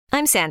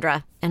I'm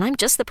Sandra, and I'm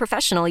just the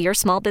professional your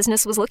small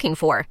business was looking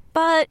for.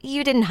 But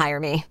you didn't hire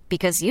me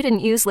because you didn't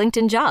use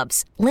LinkedIn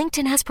Jobs.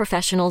 LinkedIn has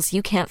professionals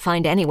you can't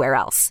find anywhere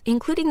else,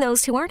 including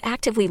those who aren't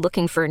actively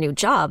looking for a new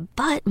job,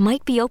 but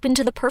might be open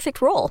to the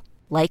perfect role,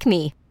 like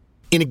me.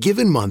 In a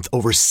given month,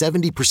 over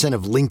 70%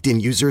 of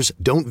LinkedIn users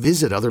don't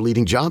visit other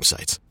leading job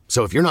sites.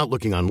 So if you're not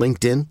looking on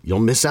LinkedIn, you'll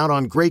miss out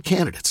on great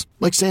candidates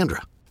like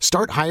Sandra.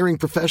 Start hiring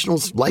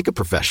professionals like a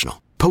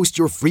professional. Post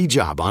your free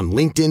job on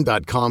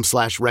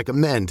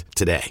linkedin.com/recommend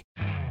today.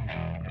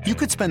 You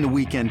could spend the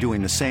weekend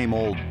doing the same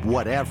old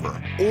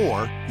whatever,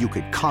 or you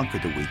could conquer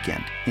the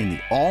weekend in the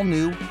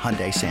all-new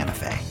Hyundai Santa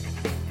Fe.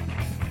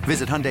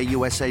 Visit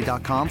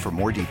HyundaiUSA.com for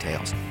more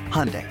details.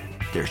 Hyundai,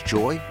 there's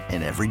joy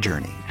in every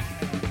journey.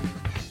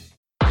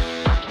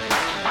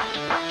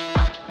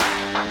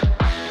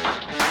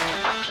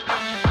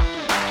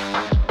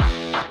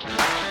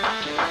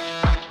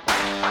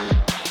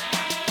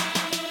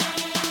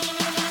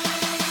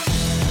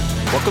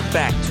 Welcome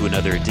back to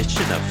another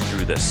edition of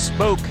Through the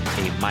Smoke,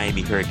 a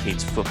Miami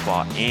Hurricanes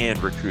football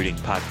and recruiting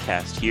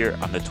podcast here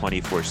on the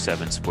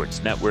 24/7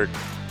 Sports Network.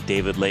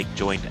 David Lake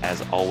joined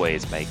as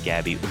always by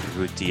Gabby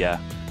Urrutia.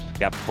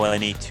 Got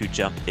plenty to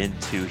jump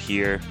into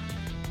here,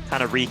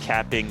 kind of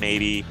recapping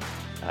maybe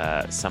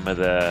some of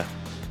the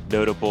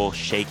notable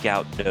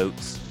shakeout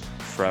notes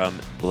from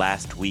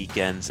last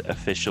weekend's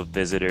official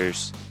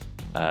visitors,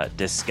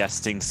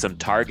 discussing some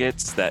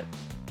targets that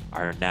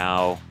are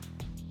now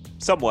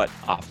somewhat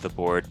off the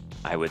board,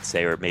 I would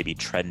say, or maybe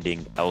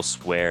trending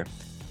elsewhere.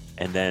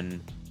 And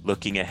then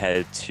looking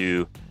ahead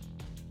to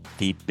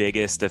the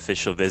biggest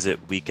official visit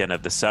weekend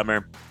of the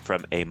summer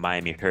from a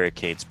Miami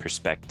Hurricanes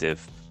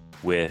perspective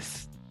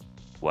with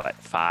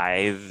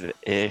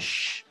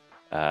five-ish?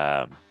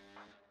 I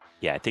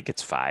think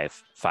it's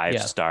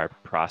five-star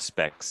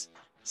prospects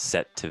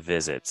set to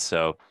visit.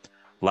 So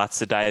lots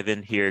to dive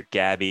in here,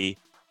 Gabby.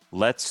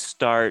 Let's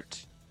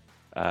start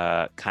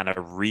kind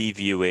of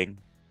reviewing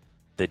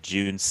the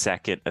June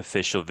 2nd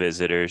official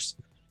visitors.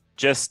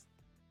 Just,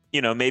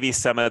 maybe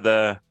some of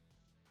the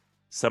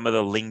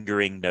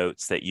lingering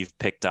notes that you've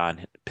picked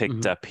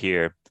up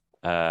here,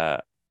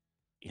 now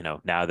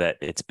that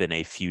it's been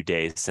a few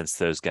days since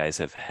those guys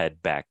have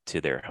head back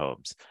to their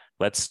homes.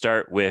 Let's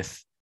start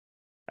with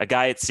a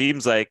guy, it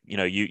seems like,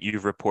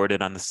 you've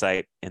reported on the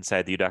site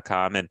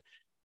InsideTheU.com, and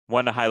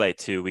one to highlight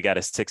too, we got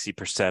a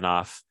 60%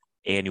 off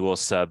annual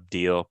sub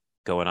deal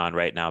going on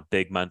right now.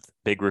 Big month,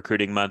 big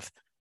recruiting month.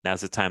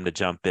 Now's the time to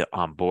jump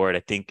on board. I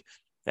think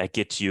that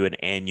gets you an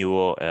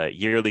annual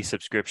yearly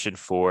subscription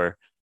for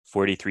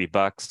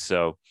 $43.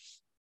 So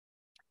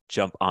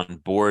jump on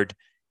board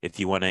if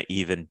you want an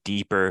even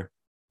deeper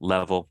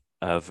level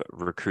of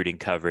recruiting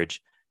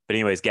coverage. But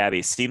anyways, Gabby,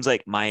 it seems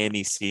like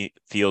Miami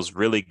feels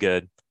really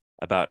good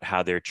about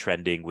how they're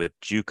trending with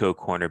JUCO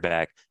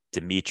cornerback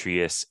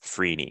Demetrius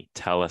Freeney.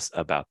 Tell us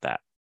about that.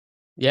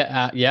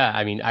 Yeah.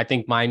 I mean, I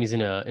think Miami's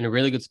in a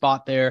really good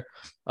spot there.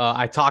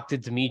 I talked to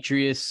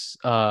Demetrius.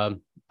 I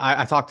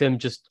talked to him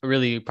just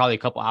probably a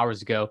couple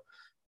hours ago.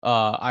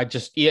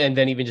 And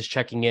then even just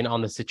checking in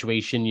on the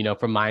situation,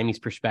 from Miami's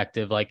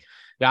perspective, I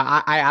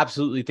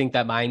absolutely think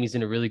that Miami's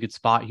in a really good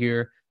spot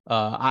here.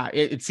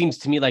 It seems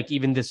to me like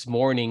even this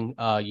morning,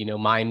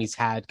 Miami's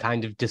had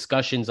kind of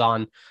discussions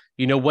on,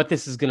 what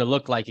this is going to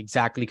look like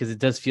exactly, because it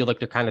does feel like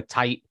they're kind of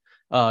tight.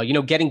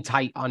 Getting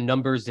tight on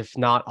numbers, if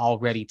not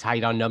already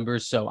tight on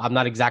numbers. So I'm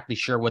not exactly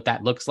sure what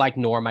that looks like,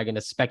 nor am I going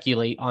to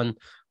speculate on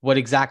what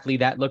exactly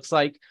that looks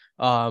like.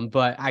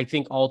 But I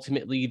think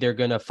ultimately they're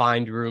going to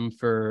find room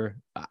for,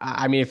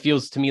 it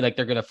feels to me like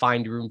they're going to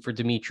find room for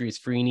Demetrius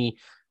Freeney.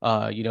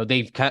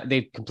 They've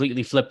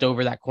completely flipped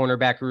over that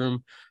cornerback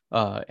room.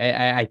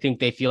 I think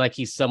they feel like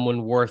he's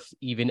someone worth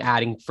even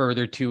adding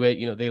further to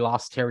it. They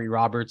lost Terry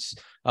Roberts,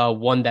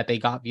 one that they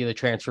got via the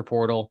transfer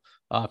portal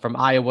from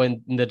Iowa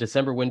in the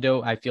December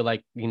window. I feel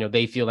like,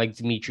 they feel like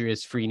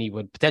Demetrius Freeney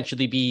would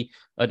potentially be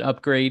an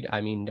upgrade.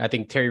 I mean, I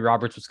think Terry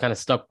Roberts was kind of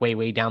stuck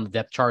way down the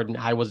depth chart, and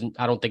I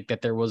don't think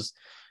that there was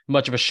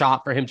much of a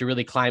shot for him to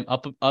really climb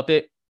up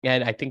it.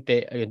 And I think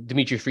that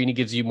Demetrius Freeney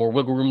gives you more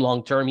wiggle room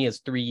long term. He has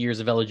 3 years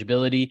of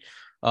eligibility.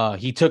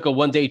 He took a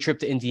one-day trip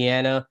to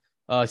Indiana.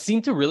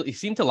 Seemed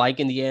to like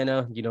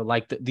Indiana,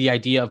 like the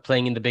idea of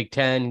playing in the Big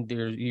Ten.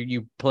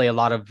 You play a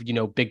lot of,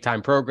 big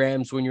time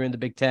programs when you're in the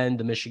Big Ten,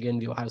 the Michigan,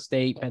 the Ohio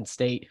State, Penn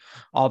State,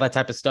 all that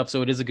type of stuff.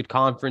 So it is a good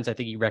conference. I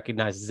think he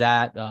recognizes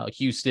that.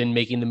 Houston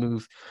making the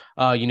move,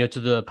 to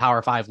the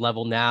Power 5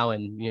 level now.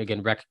 And,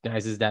 again,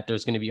 recognizes that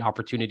there's going to be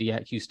opportunity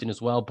at Houston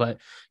as well. But,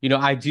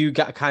 I do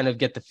kind of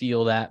get the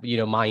feel that,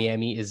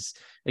 Miami is,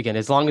 again,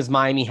 as long as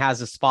Miami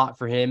has a spot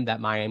for him,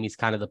 that Miami's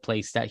kind of the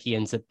place that he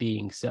ends up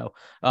being. So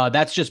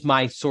that's just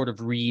my sort of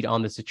read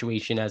on the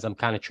situation as I'm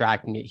kind of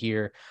tracking it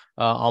here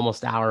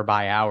almost hour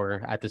by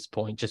hour at this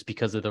point, just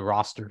because of the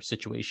roster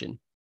situation.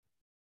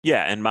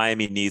 Yeah, and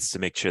Miami needs to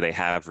make sure they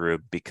have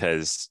room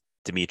because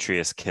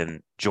Demetrius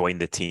can join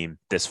the team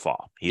this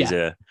fall. He's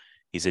a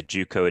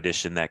JUCO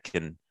addition that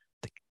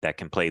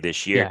can play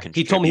this year. Yeah.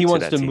 He told me he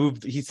wants to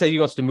move. He said he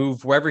wants to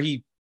move wherever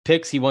he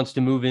picks, he wants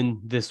to move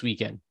in this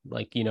weekend.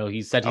 Like,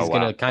 he said he's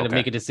going to kind of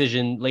make a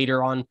decision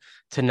later on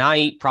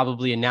tonight,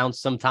 probably announce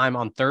sometime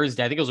on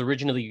Thursday. I think it was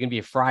originally going to be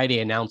a Friday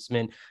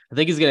announcement. I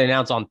think he's going to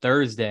announce on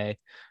Thursday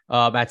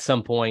at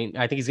some point.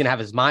 I think he's going to have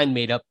his mind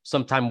made up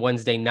sometime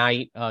Wednesday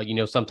night,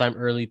 sometime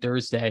early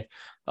Thursday.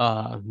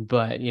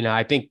 But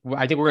I think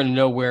we're going to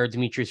know where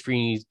Demetrius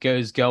Freeney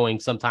is going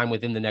sometime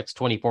within the next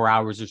 24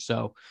 hours or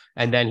so.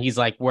 And then he's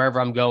like, wherever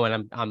I'm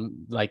going,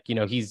 I'm like,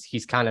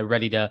 he's kind of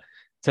ready to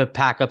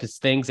pack up his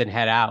things and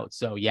head out.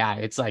 So yeah,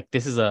 it's like,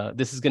 this is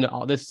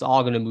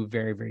all going to move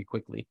very, very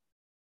quickly.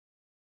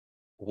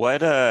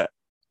 What,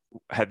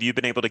 have you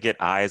been able to get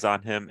eyes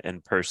on him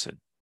in person?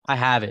 I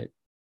haven't.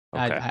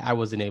 Okay. I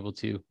wasn't able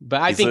to,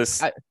 but I think,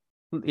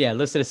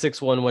 listed at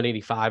 6'1",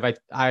 185.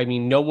 I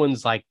mean, no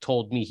one's like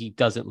told me he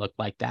doesn't look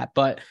like that,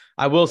 but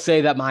I will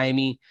say that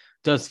Miami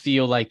does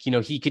feel like,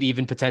 he could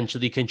even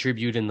potentially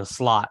contribute in the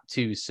slot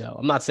too. So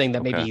I'm not saying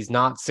that maybe he's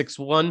not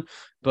 6'1",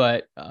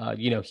 but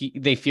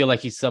they feel like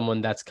he's someone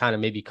that's kind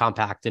of maybe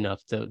compact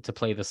enough to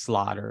play the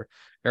slot or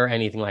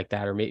anything like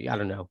that. Or maybe, I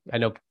don't know. I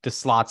know the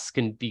slots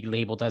can be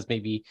labeled as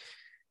maybe,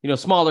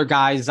 smaller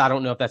guys. I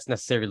don't know if that's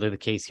necessarily the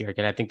case here.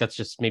 Again, I think that's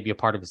just maybe a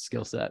part of his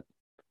skill set.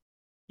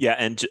 Yeah.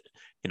 And,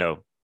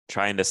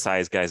 trying to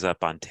size guys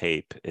up on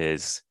tape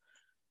is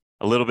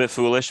a little bit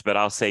foolish, but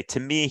I'll say to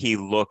me, he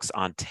looks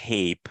on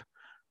tape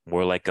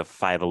more like a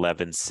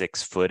 5'11",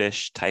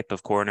 6-foot-ish type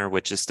of corner,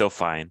 which is still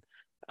fine.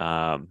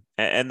 And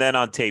then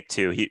on tape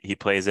too, he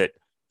plays at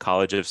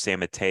College of San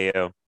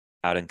Mateo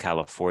out in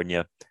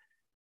California.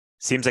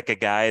 Seems like a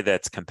guy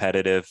that's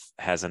competitive,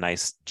 has a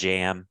nice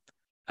jam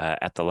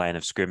at the line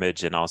of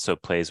scrimmage, and also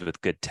plays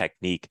with good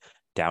technique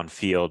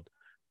downfield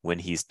when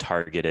he's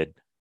targeted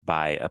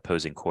by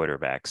opposing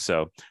quarterbacks.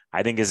 So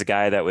I think is a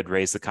guy that would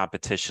raise the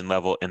competition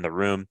level in the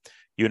room.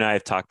 You and I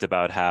have talked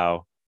about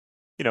how,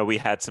 we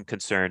had some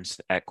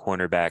concerns at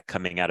cornerback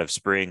coming out of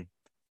spring,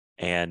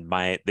 and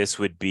this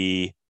would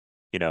be,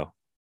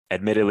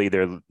 admittedly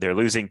they're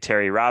losing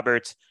Terry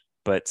Roberts,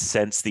 but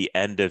since the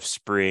end of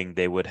spring,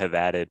 they would have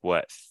added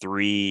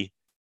 3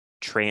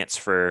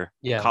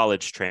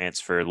 college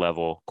transfer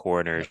level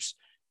corners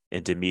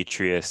in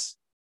Demetrius,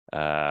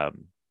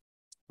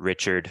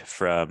 Richard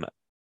from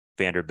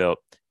Vanderbilt,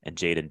 and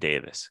Jaden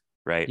Davis,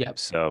 right? Yep.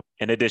 So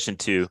in addition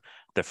to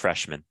the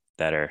freshmen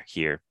that are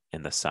here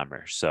in the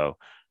summer. So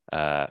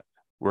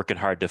working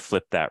hard to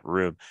flip that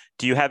room.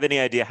 Do you have any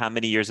idea how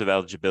many years of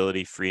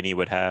eligibility Freeney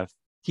would have?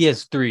 He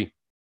has 3.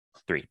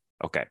 3.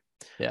 Okay.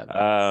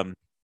 Yeah.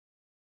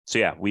 So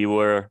yeah, we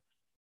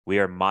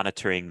are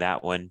monitoring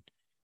that one.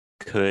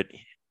 Mr.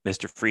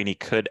 Freeney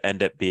could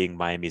end up being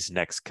Miami's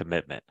next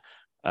commitment.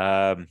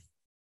 Next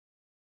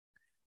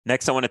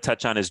I want to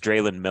touch on is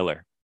Draylen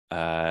Miller.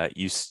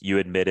 You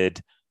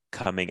admitted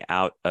coming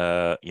out,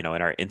 in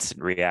our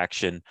instant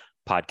reaction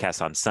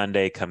podcast on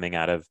Sunday, coming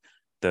out of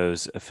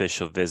those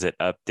official visit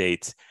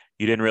updates,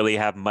 you didn't really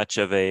have much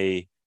of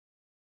a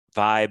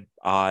vibe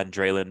on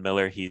Draylen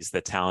Miller. He's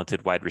the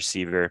talented wide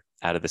receiver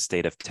out of the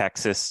state of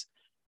Texas.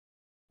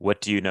 What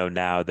do you know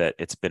now that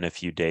it's been a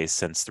few days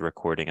since the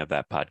recording of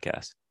that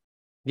podcast?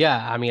 Yeah,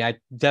 I mean, I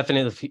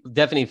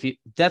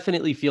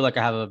definitely feel like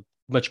I have a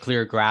much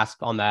clearer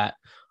grasp on that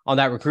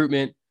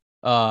recruitment.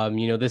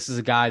 This is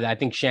a guy that I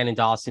think Shannon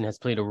Dawson has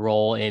played a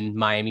role in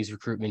Miami's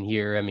recruitment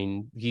here. I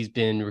mean, he's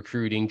been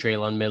recruiting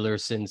Draylen Miller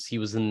since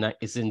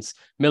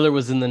Miller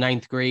was in the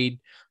 9th grade.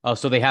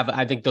 So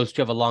I think those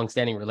two have a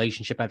long-standing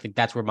relationship. I think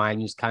that's where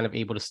Miami's kind of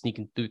able to sneak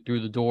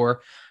through the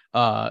door.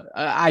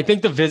 I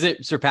think the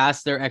visit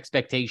surpassed their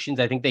expectations.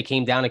 I think they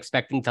came down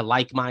expecting to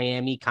like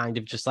Miami, kind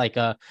of just like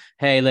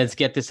hey, let's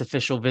get this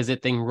official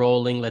visit thing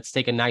rolling. Let's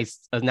take a nice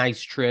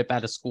trip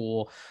at a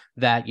school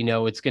that,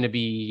 it's going to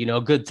be,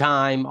 a good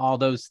time, all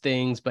those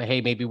things. But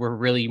hey, maybe we're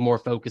really more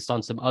focused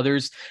on some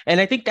others.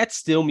 And I think that's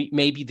still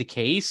maybe the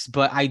case,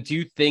 but I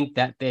do think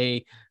that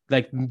they,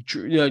 like,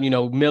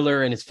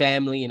 Miller and his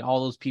family and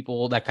all those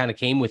people that kind of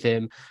came with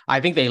him, I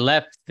think they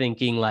left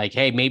thinking like,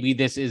 hey, maybe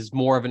this is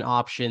more of an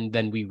option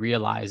than we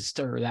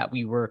realized, or that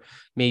we were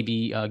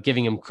maybe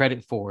giving him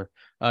credit for,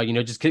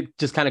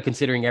 just kind of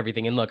considering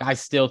everything. And look, I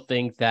still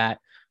think that,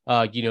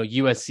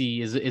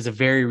 USC is a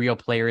very real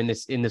player in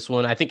this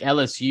one. I think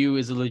LSU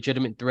is a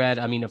legitimate threat.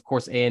 I mean, of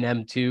course,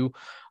 A&M too.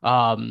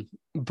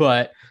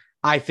 But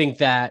I think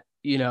that,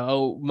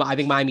 I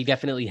think Miami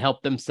definitely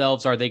helped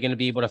themselves. Are they going to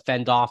be able to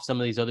fend off some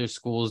of these other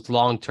schools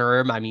long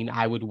term? I mean,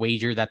 I would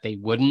wager that they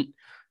wouldn't.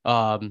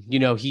 I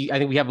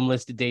think we have him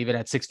listed, David,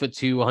 at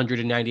 6'2",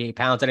 198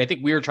 pounds. And I think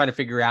we were trying to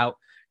figure out,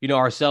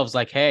 ourselves,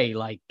 like, hey,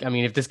 like, I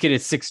mean, if this kid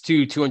is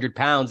 6'2", 200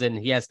 pounds and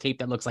he has tape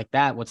that looks like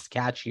that, what's the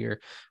catch here?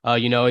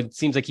 It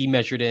seems like he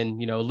measured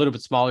in, a little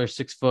bit smaller,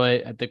 6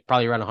 foot, I think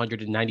probably around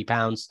 190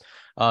 pounds.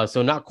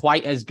 So not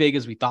quite as big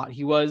as we thought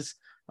he was.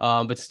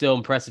 But still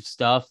impressive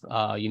stuff.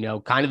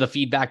 Kind of the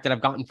feedback that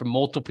I've gotten from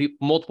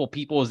multiple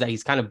people is that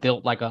he's kind of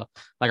built like a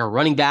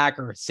running back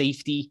or a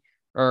safety.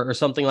 or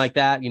something like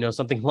that,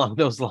 something along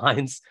those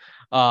lines.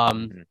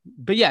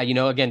 But yeah,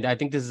 again, I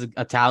think this is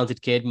a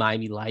talented kid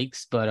Miami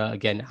likes, but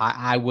again,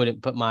 I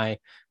wouldn't put my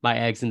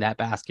eggs in that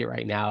basket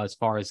right now as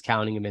far as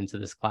counting him into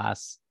this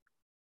class.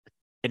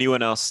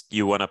 Anyone else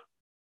you want to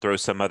throw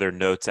some other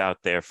notes out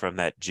there from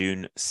that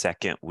June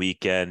 2nd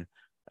weekend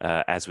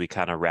as we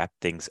kind of wrap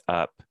things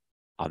up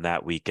on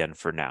that weekend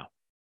for now?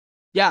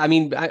 Yeah, I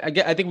mean,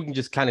 I think we can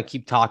just kind of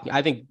keep talking.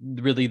 I think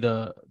really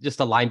the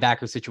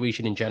linebacker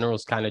situation in general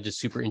is kind of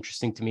just super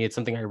interesting to me. It's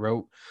something I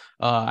wrote,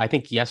 I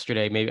think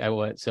yesterday,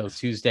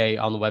 Tuesday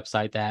on the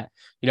website that,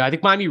 I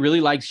think Miami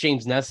really likes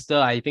James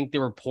Nesta. I think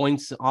there were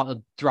points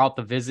throughout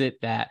the visit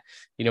that,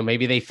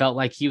 maybe they felt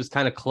like he was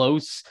kind of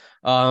close.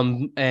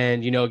 And,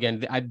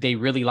 again, they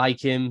really like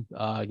him.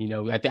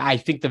 I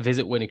think the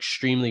visit went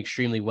extremely,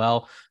 extremely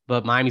well,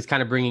 but Miami's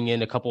kind of bringing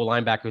in a couple of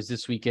linebackers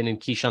this weekend in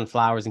Keyshawn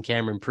Flowers and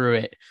Cameron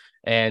Pruitt.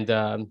 And,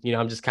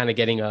 I'm just kind of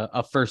getting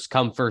a first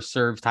come, first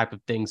serve type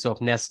of thing. So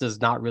if Nesta's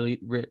not really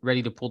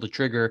ready to pull the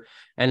trigger,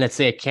 and let's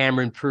say a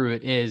Cameron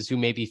Pruitt is, who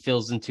maybe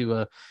fills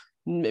into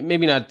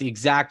maybe not the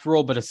exact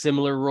role, but a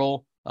similar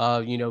role,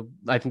 I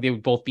think they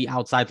would both be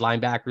outside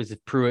linebackers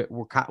if Pruitt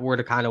were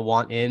to kind of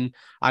want in.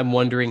 I'm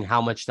wondering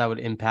how much that would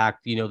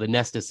impact, the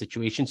Nesta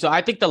situation. So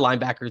I think the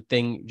linebacker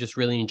thing just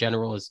really in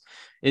general is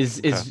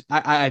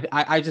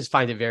I just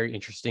find it very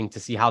interesting to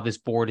see how this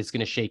board is going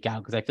to shake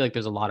out, because I feel like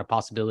there's a lot of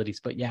possibilities.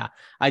 But yeah,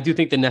 I do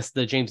think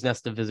the James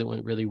Nesta visit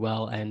went really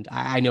well, and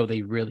I know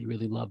they really,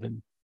 really love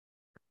him.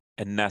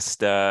 And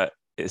Nesta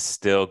is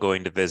still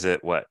going to visit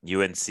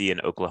UNC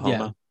in Oklahoma?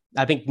 Yeah.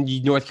 I think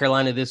North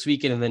Carolina this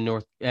weekend,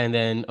 and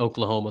then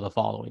Oklahoma the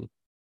following.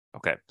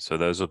 Okay, so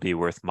those will be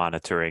worth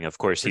monitoring. Of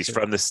course, he's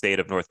from the state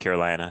of North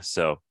Carolina,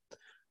 so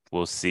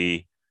we'll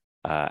see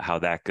how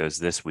that goes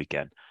this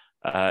weekend.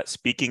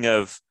 Speaking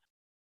of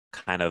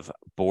kind of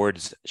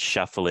boards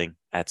shuffling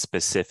at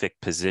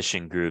specific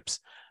position groups,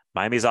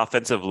 Miami's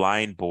offensive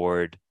line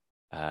board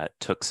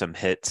took some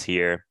hits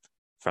here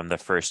from the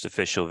first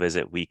official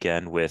visit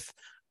weekend with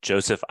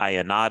Joseph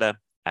Ionata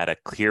out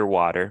of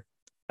Clearwater.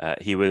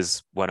 He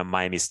was one of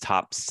Miami's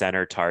top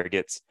center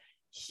targets.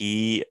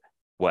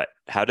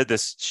 How did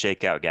this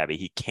shake out, Gabby?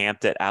 He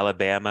camped at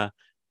Alabama.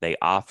 They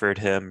offered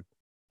him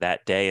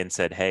that day and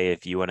said, hey,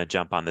 if you want to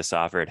jump on this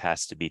offer, it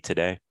has to be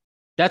today.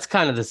 That's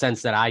kind of the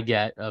sense that I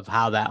get of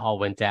how that all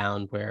went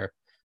down, where,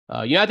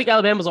 I think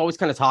Alabama was always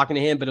kind of talking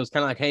to him, but it was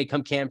kind of like, hey,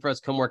 come camp for us,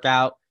 come work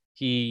out.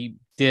 He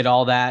did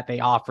all that.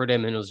 They offered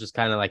him, and it was just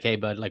kind of like, hey,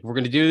 bud, like, we're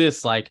going to do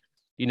this. Like,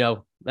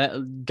 got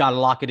to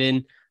lock it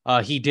in.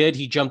 He did.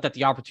 He jumped at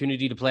the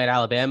opportunity to play at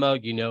Alabama.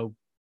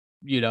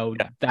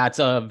 That's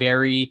a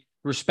very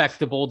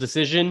respectable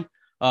decision.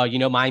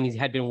 Miami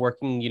had been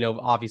working,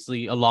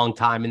 obviously a long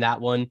time in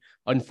that one.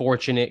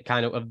 Unfortunate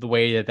kind of the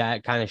way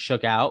that kind of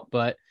shook out.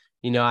 But,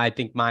 I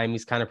think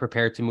Miami's kind of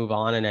prepared to move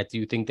on. And I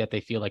do think that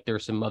they feel like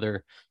there's some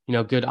other,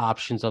 good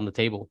options on the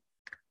table.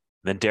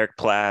 Then Derek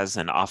Plaz,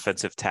 an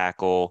offensive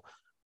tackle,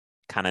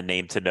 kind of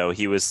name to know.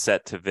 He was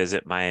set to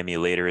visit Miami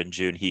later in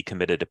June. He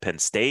committed to Penn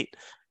State.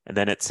 And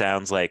then it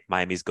sounds like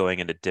Miami's going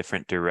in a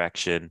different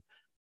direction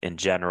in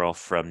general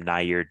from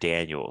Nair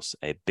Daniels,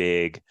 a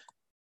big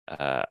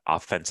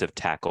offensive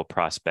tackle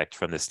prospect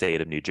from the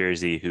state of New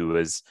Jersey, who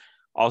was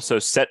also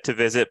set to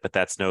visit, but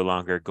that's no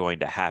longer going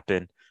to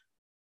happen.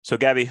 So,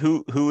 Gabby,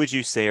 who would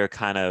you say are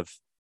kind of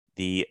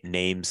the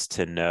names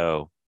to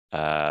know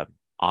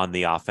on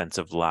the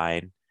offensive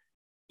line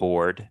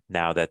board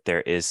now that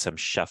there is some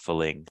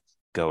shuffling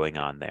going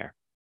on there?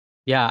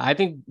 Yeah, I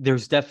think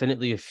there's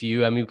definitely a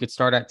few. I mean, we could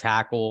start at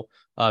tackle.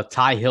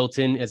 Ty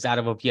Hilton is out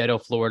of Oviedo,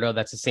 Florida.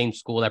 That's the same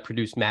school that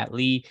produced Matt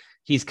Lee.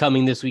 He's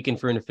coming this weekend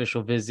for an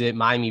official visit.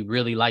 Miami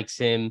really likes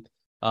him.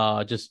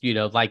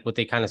 Like what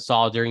they kind of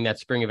saw during that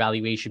spring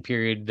evaluation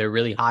period. They're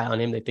really high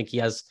on him. They think he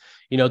has,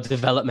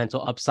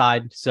 developmental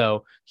upside.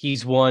 So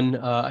he's one.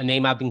 A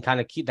name I've been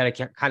I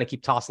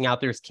keep tossing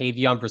out there is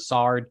Kavion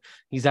Broussard.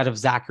 He's out of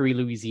Zachary,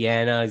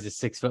 Louisiana. He's a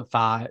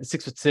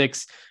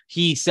 6'6".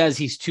 He says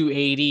he's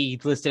 280.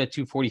 He's listed at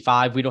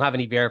 245. We don't have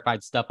any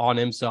verified stuff on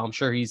him, so I'm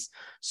sure he's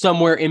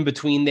somewhere in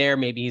between there.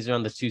 Maybe he's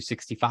around the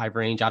 265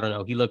 range. I don't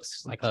know. He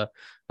looks like a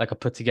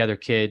put together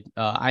kid.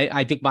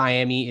 I think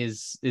Miami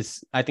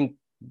I think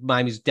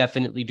Miami's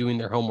definitely doing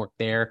their homework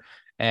there.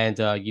 And,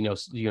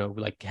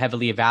 like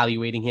heavily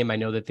evaluating him. I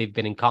know that they've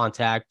been in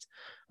contact,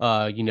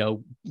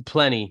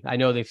 plenty. I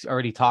know they've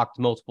already talked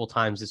multiple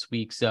times this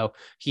week. So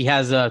he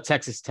has a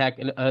Texas Tech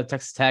and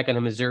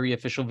a Missouri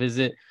official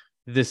visit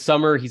this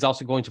summer. He's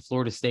also going to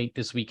Florida State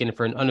this weekend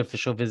for an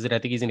unofficial visit. I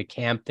think he's in a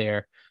camp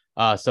there.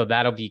 So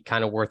that'll be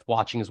kind of worth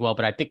watching as well.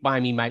 But I think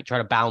Miami might try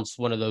to bounce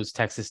one of those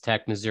Texas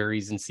Tech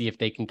Missouris and see if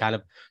they can kind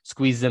of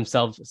squeeze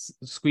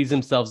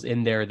themselves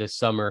in there this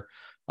summer.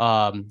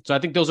 So I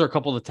think those are a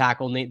couple of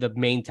the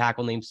main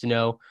tackle names to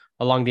know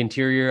along the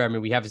interior. I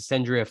mean, we have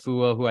Sendre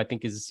Afua, who I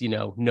think is,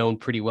 known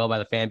pretty well by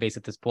the fan base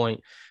at this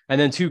point.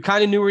 And then two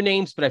kind of newer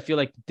names, but I feel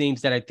like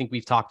names that I think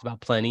we've talked about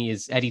plenty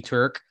is Eddie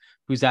Turk,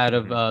 who's out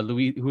of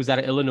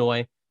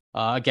Illinois.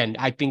 Again,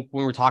 I think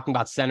when we're talking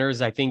about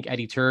centers, I think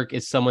Eddie Turk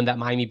is someone that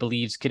Miami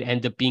believes could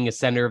end up being a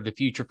center of the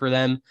future for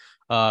them.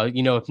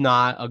 If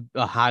not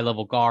a high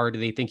level guard,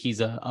 they think he's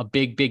a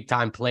big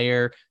time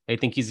player. They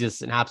think he's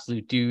just an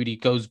absolute dude. He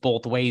goes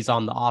both ways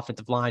on the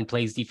offensive line,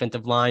 plays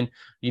defensive line,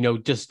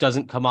 just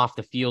doesn't come off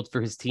the field for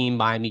his team.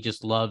 Miami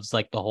just loves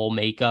like the whole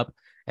makeup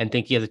and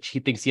he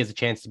thinks he has a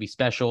chance to be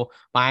special.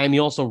 Miami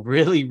also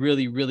really,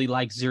 really, really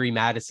likes Zuri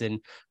Madison,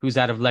 who's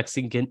out of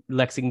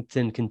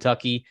Lexington,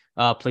 Kentucky,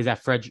 plays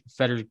at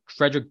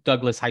Frederick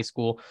Douglass High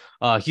School.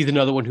 He's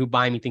another one who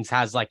Miami thinks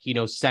has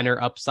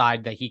center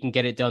upside, that he can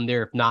get it done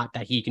there. If not,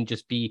 that he can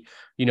just be,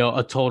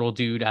 a total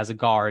dude as a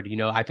guard.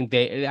 I think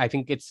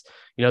it's,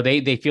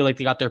 they feel like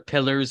they got their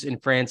pillars in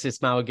Francis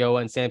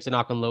Mauigoa and Samson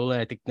Akinlola.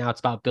 I think now it's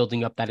about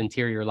building up that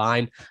interior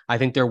line. I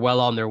think they're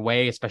well on their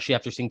way, especially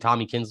after seeing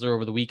Tommy Kinsler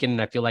over the weekend.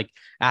 And I feel like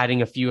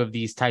adding a few of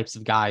these types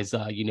of guys,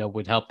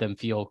 would help them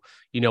feel,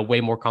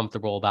 way more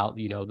comfortable about,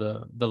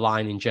 the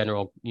line in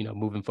general,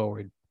 moving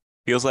forward.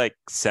 Feels like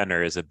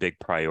center is a big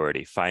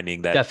priority,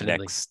 finding that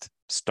Definitely. next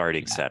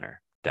starting center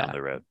down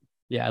the road.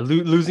 Yeah.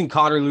 Losing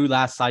Connor Lew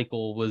last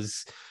cycle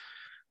was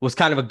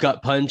kind of a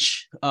gut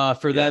punch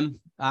for them.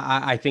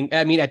 I think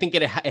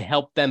it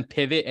helped them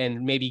pivot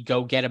and maybe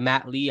go get a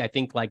Matt Lee. I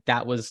think like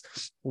that was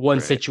one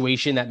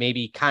situation that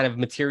maybe kind of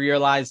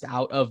materialized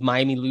out of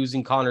Miami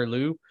losing Connor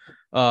Lew.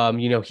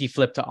 He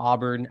flipped to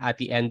Auburn at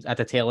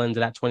the tail end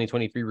of that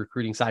 2023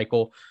 recruiting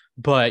cycle.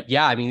 But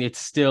yeah, I mean, it's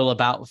still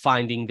about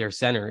finding their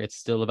center. It's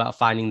still about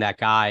finding that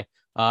guy.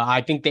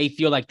 I think they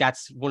feel like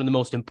that's one of the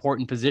most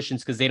important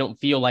positions because they don't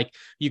feel like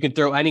you can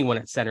throw anyone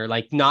at center.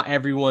 Like not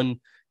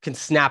everyone can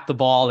snap the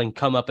ball and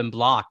come up and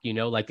block, you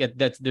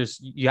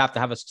have to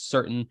have a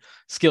certain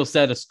skill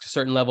set, a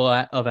certain level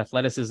of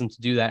athleticism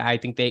to do that. I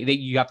think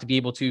you have to be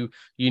able to,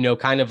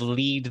 kind of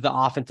lead the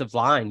offensive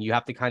line. You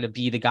have to kind of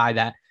be the guy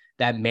that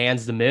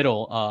mans the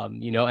middle,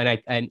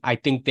 and I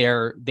think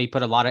they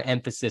put a lot of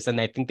emphasis and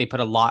I think they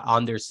put a lot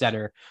on their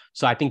center.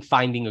 So I think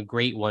finding a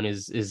great one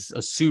is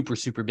a super,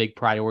 super big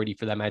priority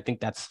for them. I think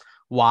that's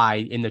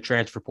why in the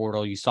transfer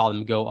portal, you saw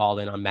them go all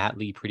in on Matt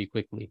Lee pretty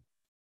quickly.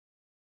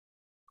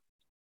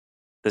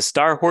 The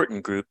Starr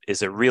Horton Group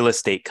is a real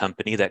estate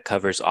company that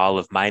covers all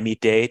of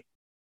Miami-Dade,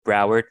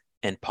 Broward,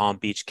 and Palm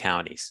Beach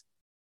counties.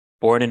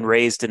 Born and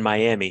raised in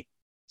Miami,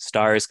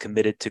 Starr is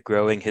committed to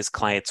growing his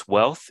clients'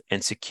 wealth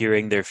and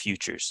securing their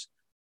futures.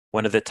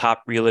 One of the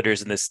top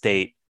realtors in the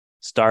state,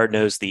 Starr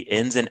knows the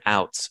ins and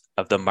outs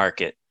of the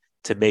market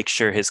to make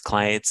sure his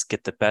clients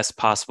get the best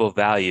possible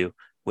value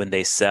when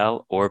they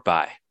sell or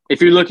buy.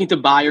 If you're looking to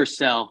buy or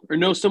sell or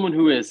know someone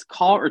who is,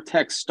 call or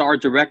text Starr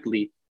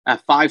directly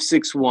at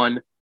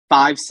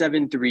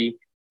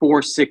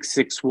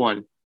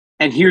 561-573-4661.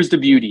 And here's the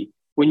beauty.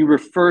 When you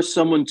refer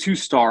someone to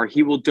Starr,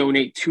 he will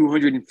donate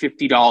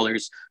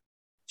 $250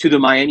 to the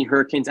Miami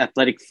Hurricanes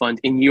Athletic Fund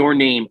in your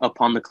name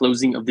upon the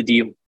closing of the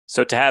deal.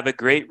 So to have a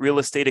great real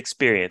estate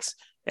experience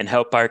and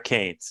help our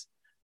Canes,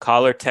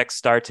 call or text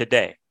Starr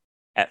today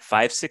at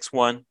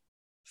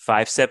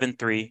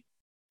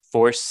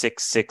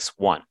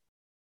 561-573-4661.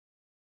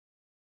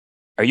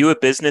 Are you a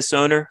business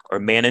owner or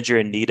manager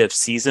in need of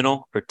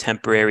seasonal or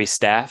temporary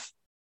staff?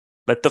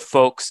 Let the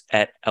folks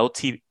at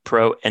LT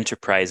Pro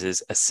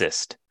Enterprises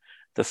assist.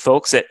 The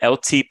folks at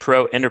LT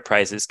Pro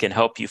Enterprises can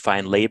help you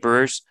find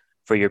laborers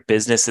for your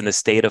business in the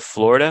state of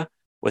Florida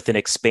with an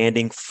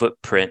expanding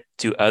footprint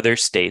to other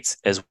states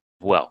as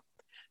well.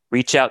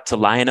 Reach out to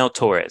Lionel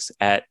Torres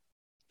at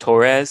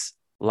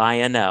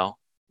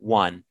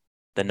TorresLionel1,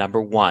 the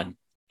number 1,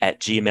 at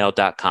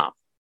gmail.com.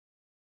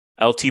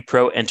 LT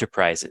Pro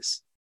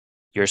Enterprises,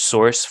 your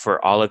source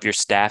for all of your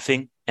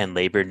staffing and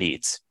labor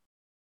needs.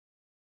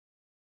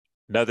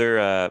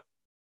 Another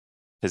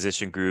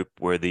position group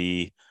where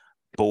the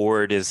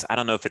board is, I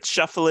don't know if it's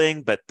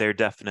shuffling, but they're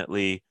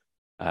definitely,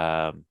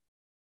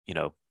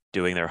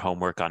 doing their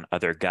homework on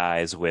other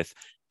guys with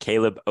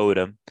Caleb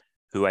Odom,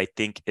 who I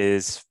think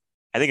it's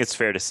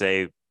fair to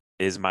say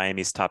is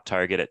Miami's top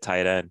target at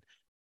tight end,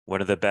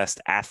 one of the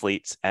best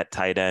athletes at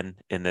tight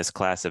end in this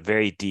class, a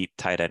very deep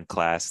tight end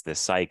class this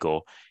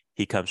cycle.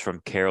 He comes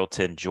from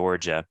Carrollton,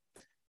 Georgia.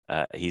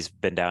 He's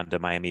been down to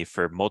Miami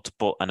for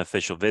multiple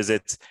unofficial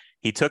visits.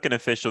 He took an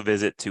official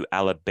visit to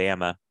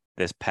Alabama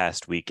this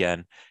past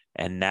weekend,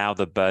 and now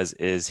the buzz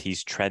is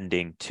he's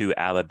trending to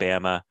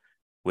Alabama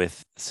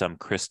with some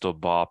crystal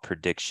ball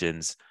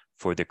predictions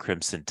for the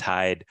Crimson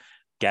Tide.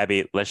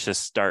 Gabby, let's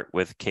just start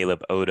with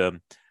Caleb Odom.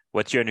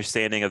 What's your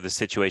understanding of the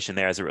situation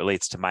there as it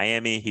relates to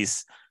Miami?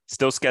 He's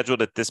still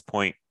scheduled at this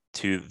point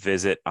to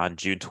visit on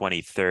June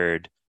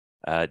 23rd.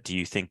 Do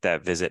you think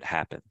that visit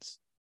happens?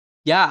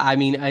 Yeah, I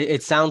mean,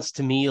 it sounds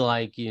to me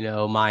like,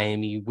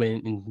 Miami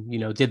went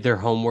and, did their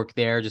homework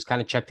there, just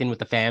kind of checked in with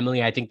the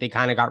family. I think they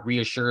kind of got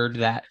reassured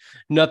that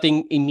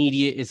nothing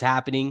immediate is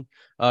happening.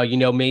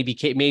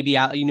 Maybe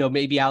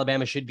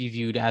Alabama should be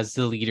viewed as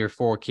the leader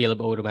for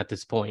Caleb Odom at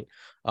this point.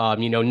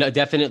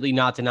 Definitely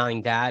not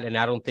denying that. And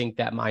I don't think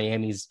that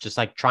Miami's just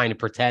like trying to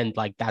pretend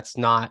like that's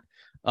not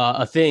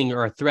a thing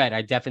or a threat.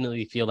 I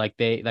definitely feel like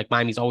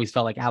Miami's always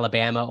felt like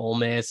Alabama, Ole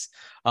Miss,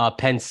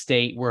 Penn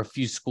State were a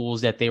few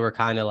schools that they were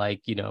kind of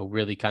like,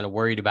 really kind of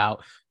worried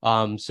about.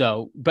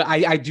 But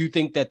I do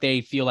think that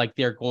they feel like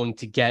they're going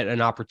to get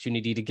an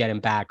opportunity to get him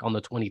back on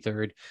the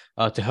 23rd,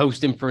 to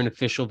host him for an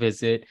official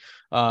visit.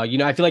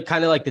 I feel like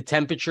kind of like the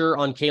temperature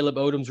on Caleb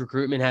Odom's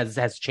recruitment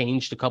has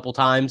changed a couple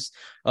times.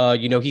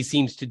 He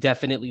seems to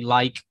definitely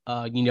like,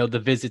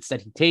 the visits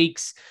that he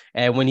takes.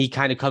 And when he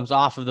kind of comes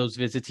off of those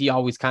visits, he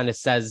always kind of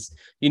says,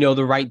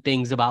 the right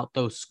things about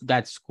those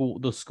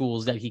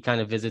schools that he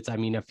kind of visits. I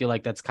mean, I feel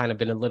like that's kind of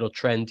been a little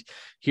trend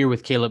here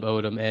with Caleb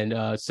Odom. And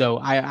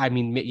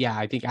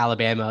I think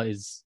Alabama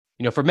is,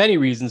 for many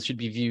reasons should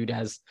be viewed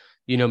as,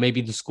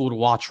 maybe the school to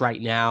watch right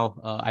now.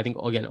 I think,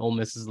 again, Ole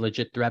Miss is a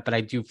legit threat, but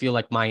I do feel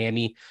like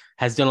Miami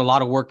has done a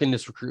lot of work in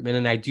this recruitment,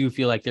 and I do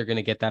feel like they're going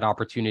to get that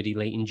opportunity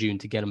late in June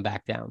to get them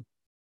back down.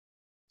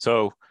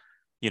 So,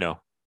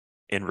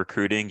 in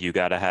recruiting, you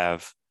got to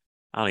have,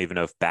 I don't even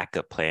know if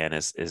backup plan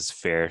is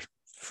fair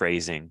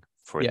phrasing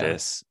for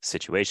this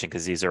situation,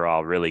 because these are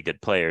all really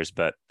good players,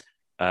 but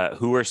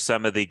who are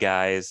some of the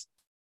guys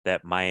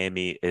that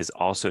Miami is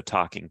also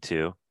talking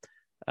to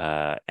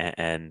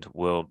and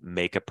will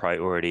make a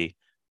priority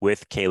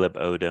with Caleb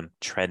Odom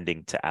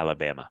trending to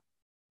Alabama?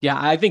 Yeah,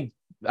 I think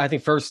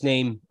first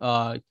name,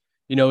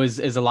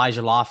 is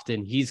Elijah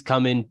Lofton. He's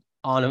coming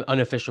on an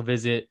unofficial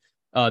visit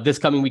this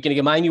coming weekend.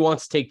 Again, Miami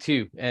wants to take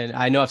two. And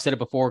I know I've said it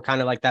before,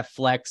 kind of like that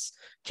flex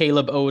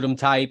Caleb Odom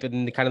type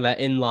and kind of that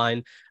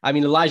inline. I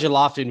mean, Elijah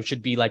Lofton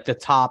should be like the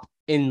top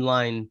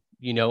inline,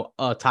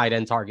 tight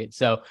end target.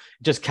 So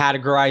just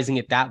categorizing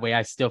it that way,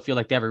 I still feel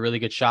like they have a really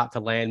good shot to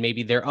land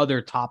maybe their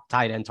other top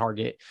tight end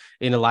target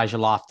in Elijah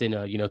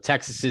Lofton.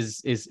 Texas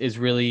is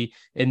really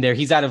in there.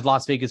 He's out of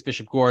Las Vegas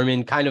Bishop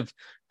Gorman, kind of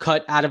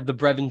cut out of the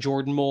Brevin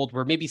Jordan mold,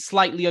 where maybe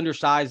slightly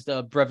undersized.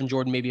 Brevin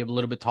Jordan maybe a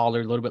little bit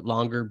taller, a little bit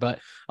longer, but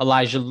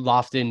Elijah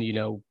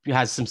Lofton,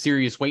 has some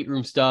serious weight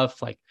room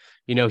stuff. Like,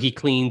 he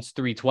cleans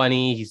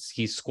 320,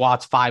 he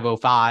squats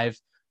 505.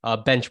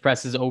 Bench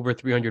presses over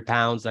 300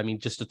 pounds. I mean,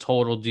 just a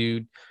total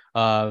dude.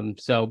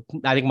 So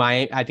I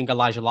think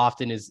Elijah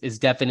Lofton is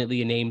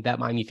definitely a name that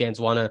Miami fans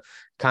want to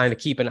kind of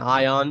keep an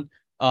eye on.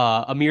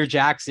 Amir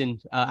Jackson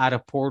out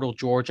of Portal,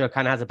 Georgia,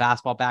 kind of has a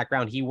basketball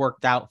background. He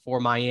worked out for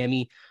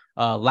Miami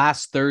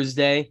last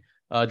Thursday.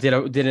 Did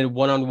a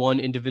one-on-one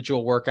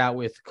individual workout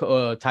with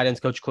tight ends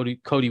coach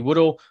Cody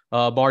Woodall.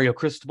 Mario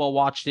Cristobal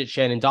watched it.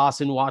 Shannon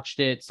Dawson watched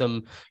it.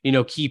 Some,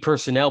 key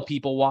personnel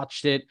people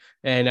watched it.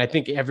 And I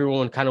think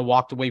everyone kind of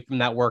walked away from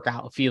that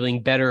workout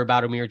feeling better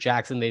about Amir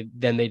Jackson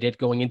than they did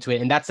going into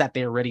it. And that's that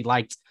they already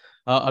liked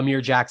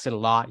Amir Jackson a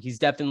lot. He's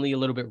definitely a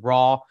little bit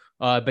raw,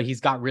 but he's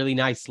got really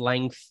nice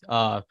length.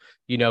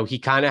 He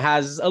kind of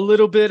has a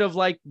little bit of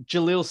like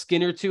Jaleel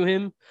Skinner to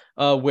him,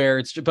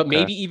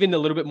 maybe even a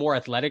little bit more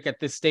athletic at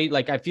this stage.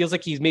 Like, I feels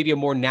like he's maybe a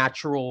more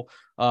natural,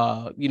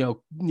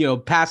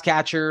 pass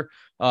catcher.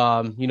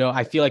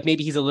 I feel like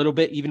maybe he's a little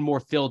bit even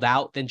more filled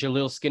out than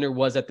Jaleel Skinner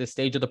was at this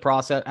stage of the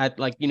process, at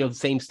the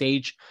same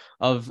stage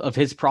of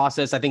his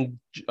process. I think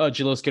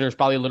Jaleel Skinner is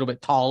probably a little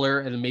bit taller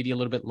and maybe a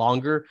little bit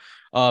longer.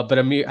 But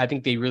I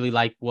think they really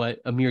like what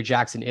Amir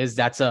Jackson is.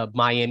 That's a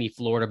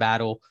Miami-Florida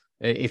battle.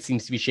 It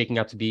seems to be shaking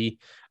out to be.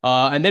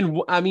 And then,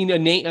 a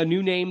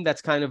new name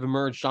that's kind of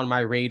emerged on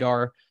my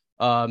radar,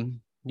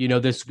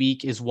 this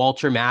week is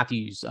Walter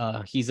Matthews.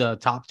 He's a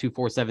top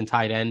 247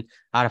 tight end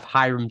out of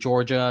Hiram,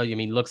 Georgia. I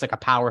mean, looks like a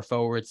power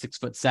forward,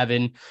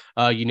 6'7",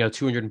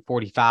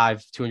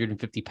 245,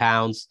 250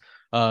 pounds.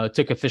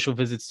 Took official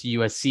visits to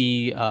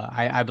USC.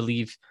 I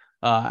believe.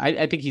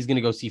 I think he's going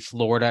to go see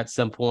Florida at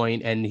some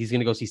point, and he's going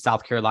to go see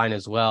South Carolina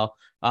as well.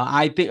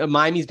 I think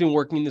Miami's been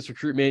working in this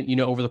recruitment,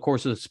 over the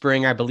course of the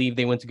spring. I believe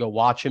they went to go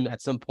watch him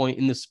at some point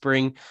in the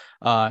spring.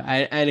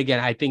 And again,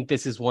 I think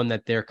this is one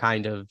that they're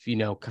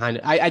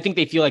I think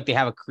they feel like they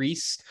have a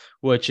crease,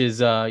 which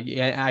is,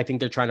 I think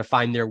they're trying to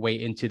find their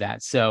way into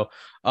that. So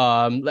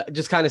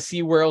just kind of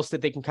see where else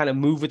that they can kind of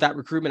move with that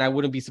recruitment. I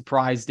wouldn't be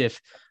surprised if,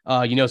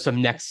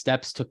 some next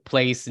steps took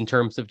place in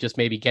terms of just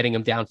maybe getting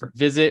them down for a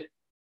visit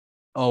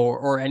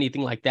or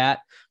anything like that.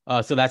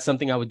 So that's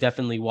something I would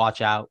definitely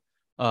watch out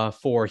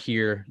for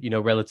here,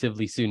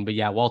 relatively soon. But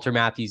yeah, Walter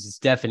Matthews is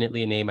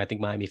definitely a name I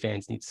think Miami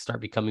fans need to start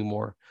becoming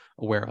more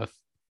aware of.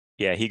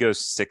 Yeah, he goes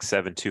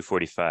 6'7",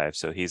 245.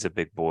 So he's a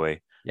big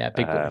boy. Yeah,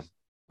 big boy.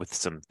 With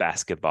some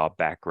basketball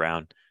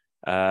background.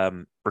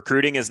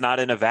 Recruiting is not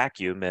in a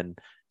vacuum. And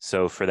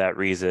so for that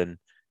reason,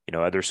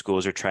 other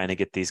schools are trying to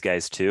get these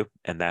guys too.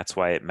 And that's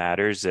why it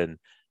matters. And,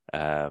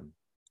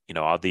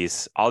 all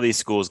these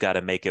schools got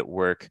to make it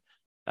work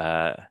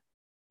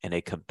in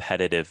a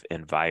competitive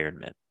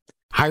environment.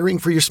 Hiring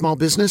for your small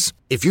business?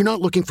 If you're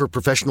not looking for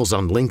professionals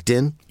on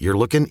LinkedIn, you're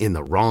looking in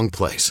the wrong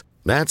place.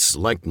 That's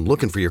like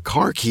looking for your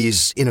car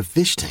keys in a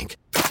fish tank.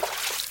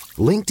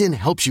 LinkedIn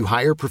helps you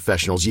hire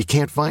professionals you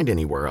can't find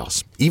anywhere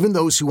else, even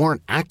those who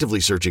aren't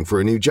actively searching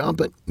for a new job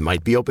but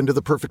might be open to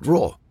the perfect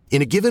role.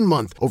 In a given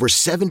month, over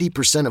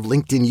 70% of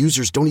LinkedIn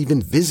users don't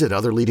even visit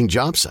other leading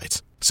job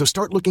sites. So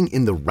start looking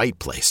in the right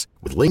place.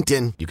 With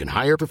LinkedIn, you can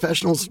hire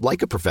professionals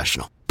like a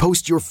professional.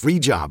 Post your free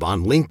job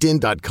on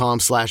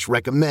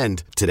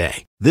linkedin.com/recommend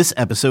today. This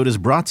episode is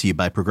brought to you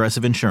by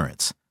Progressive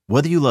Insurance.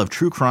 Whether you love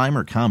true crime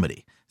or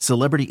comedy,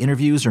 celebrity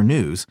interviews or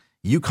news,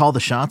 you call the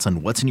shots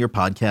on what's in your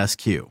podcast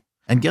queue.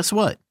 And guess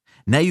what?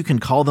 Now you can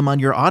call them on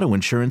your auto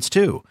insurance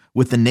too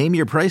with the Name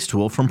Your Price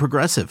tool from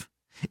Progressive.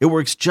 It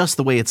works just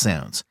the way it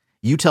sounds.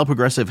 You tell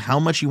Progressive how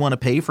much you want to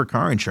pay for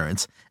car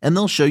insurance, and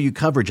they'll show you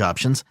coverage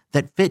options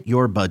that fit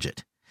your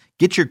budget.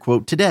 Get your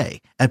quote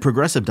today at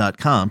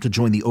Progressive.com to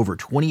join the over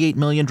 28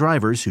 million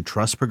drivers who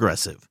trust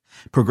Progressive.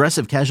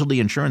 Progressive Casualty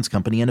Insurance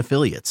Company and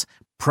Affiliates.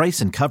 Price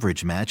and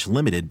coverage match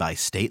limited by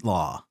state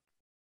law.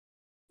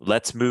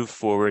 Let's move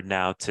forward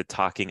now to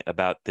talking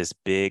about this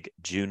big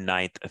June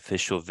 9th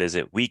official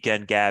visit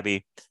weekend,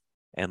 Gabby.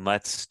 And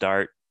let's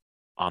start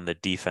on the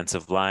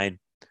defensive line.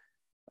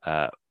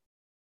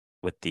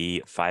 With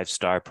the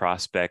 5-star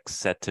prospects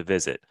set to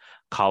visit.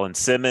 Colin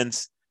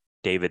Simmons,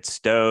 David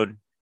Stone,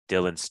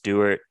 Dylan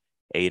Stewart,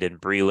 Aiden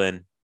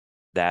Breland.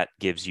 That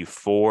gives you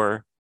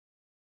 4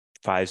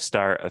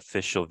 5-star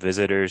official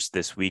visitors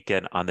this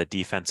weekend on the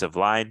defensive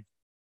line.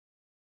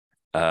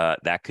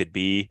 That could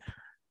be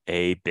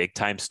a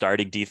big-time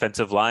starting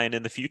defensive line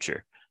in the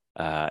future.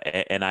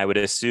 And I would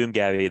assume,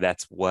 Gabby,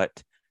 that's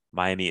what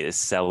Miami is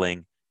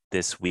selling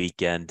this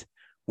weekend.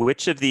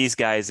 Which of these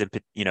guys,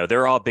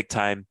 they're all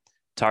big-time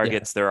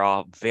targets. Yeah. They're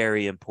all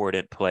very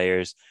important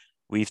players.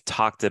 We've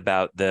talked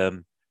about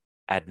them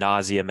ad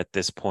nauseum at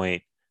this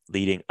point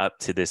leading up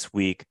to this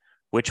week.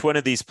 Which one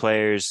of these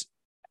players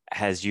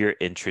has your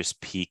interest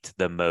piqued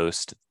the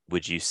most,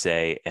 would you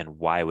say, and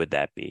why would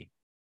that be?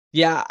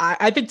 Yeah,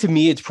 I think to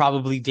me, it's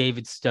probably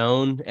David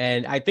Stone.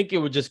 And I think it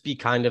would just be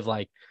kind of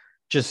like,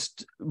 I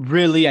think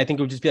it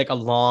would just be like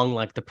along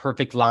like the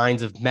perfect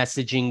lines of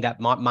messaging that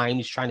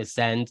Miami's trying to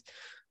send.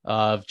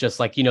 Of just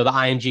like, the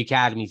IMG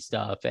Academy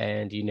stuff.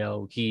 And,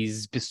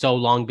 he's so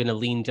long been a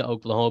lean to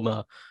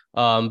Oklahoma.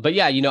 But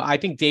yeah, I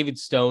think David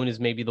Stone is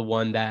maybe the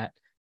one that,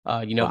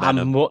 the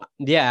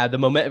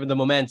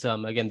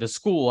momentum, again, the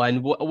school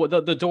and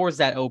the doors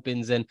that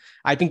opens. And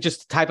I think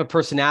just the type of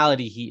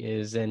personality he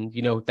is and,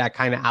 that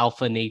kind of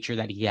alpha nature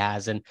that he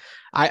has. And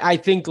I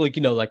think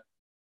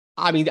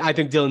I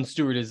think Dylan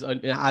Stewart is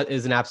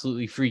an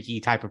absolutely freaky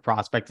type of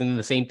prospect. And then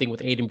the same thing with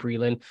Aiden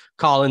Breland,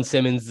 Colin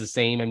Simmons, the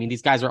same. I mean,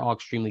 these guys are all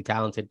extremely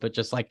talented, but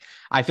just like,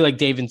 I feel like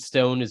David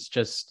Stone is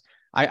just,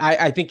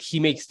 I think he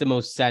makes the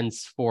most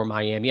sense for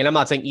Miami. And I'm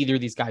not saying either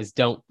of these guys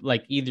don't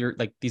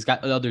these guys,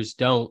 others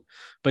don't,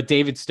 but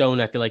David Stone,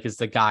 I feel like is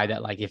the guy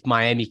that like, if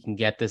Miami can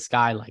get this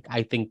guy, like,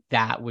 I think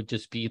that would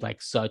just be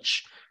like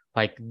such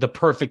like the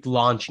perfect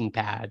launching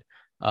pad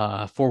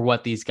for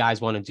what these guys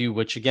want to do,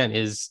 which again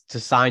is to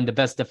sign the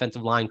best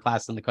defensive line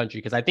class in the country.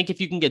 Because I think if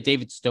you can get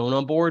David Stone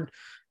on board,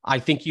 I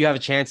think you have a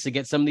chance to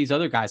get some of these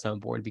other guys on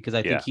board, because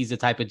I think he's the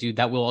type of dude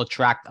that will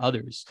attract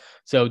others.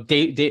 So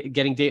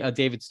getting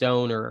David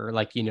Stone or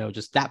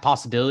just that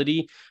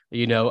possibility,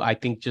 I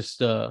think just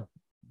the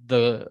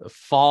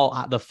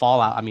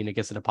fallout, I mean, I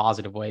guess in a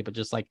positive way, but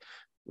just like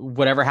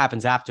whatever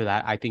happens after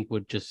that, I think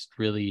would just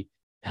really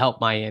help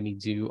Miami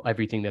do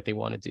everything that they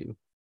want to do.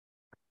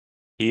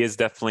 He is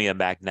definitely a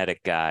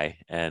magnetic guy.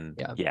 And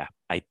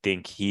I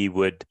think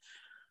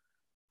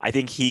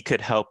he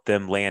could help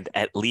them land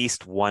at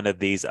least one of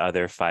these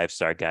other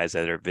 5-star guys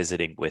that are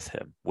visiting with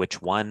him.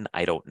 Which one,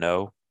 I don't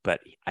know,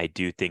 but I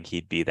do think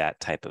he'd be that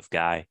type of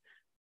guy.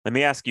 Let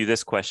me ask you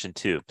this question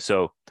too.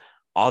 So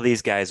all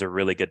these guys are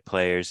really good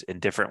players in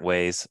different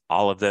ways.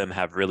 All of them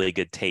have really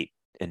good tape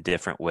in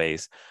different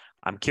ways.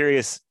 I'm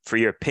curious for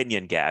your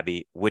opinion,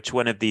 Gabby, which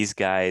one of these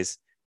guys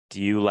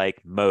do you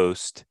like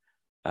most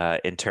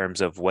in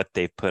terms of what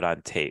they've put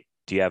on tape?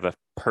 Do you have a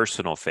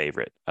personal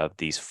favorite of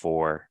these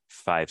 4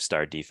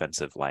 5-star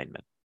defensive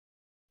linemen?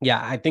 Yeah,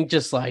 I think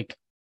just like,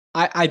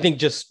 I think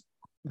just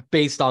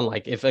based on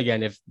like, if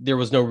there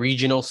was no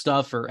regional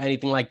stuff or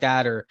anything like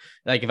that, or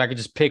like if I could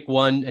just pick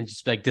one and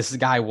just be like, this is the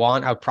guy I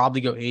want, I would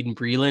probably go Aiden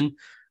Breland.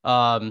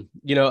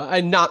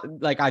 And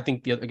not like, I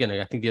think the other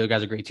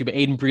guys are great too, but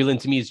Aiden Breland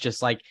to me is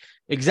just like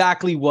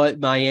exactly what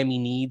Miami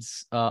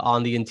needs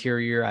on the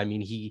interior. I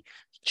mean, he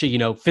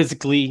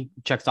physically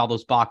checks all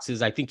those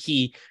boxes. I think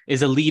he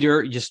is a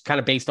leader, just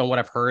kind of based on what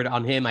I've heard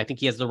on him. I think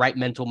he has the right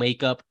mental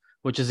makeup,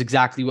 which is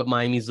exactly what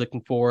Miami's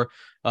looking for.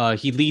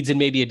 He leads in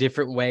maybe a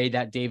different way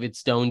that David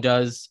Stone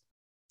does.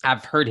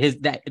 I've heard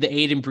that the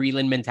Aiden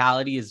Breland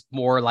mentality is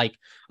more like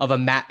of a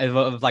Matt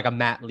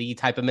Lee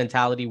type of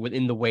mentality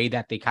within the way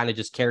that they kind of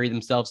just carry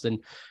themselves and,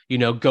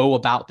 go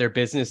about their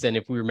business. And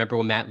if we remember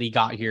when Matt Lee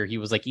got here, he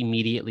was like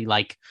immediately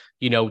like,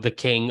 the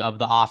king of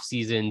the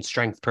off-season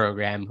strength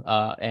program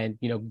and,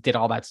 did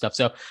all that stuff.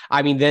 So,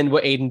 I mean, then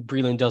what Aiden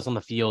Breland does on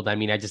the field, I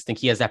mean, I just think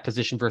he has that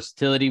position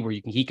versatility where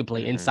he could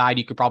play inside.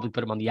 You could probably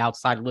put him on the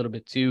outside a little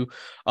bit too.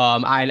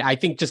 I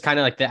think just kind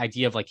of like the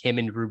idea of like him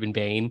and Ruben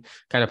Bain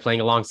kind of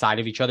playing alongside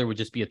of each other would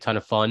just be a ton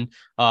of fun.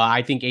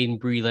 I think Aiden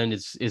Breland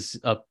is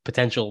a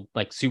potential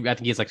I think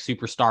he has like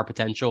superstar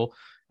potential.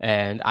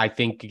 And I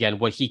think, again,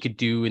 what he could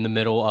do in the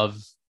middle of,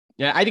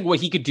 I think what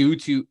he could do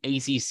to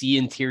ACC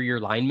interior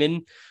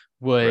linemen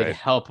would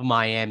help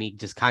Miami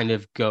just kind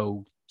of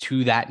go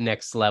to that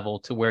next level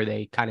to where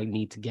they kind of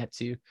need to get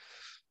to.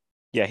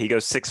 Yeah, he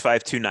goes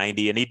 6'5",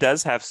 290, and he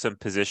does have some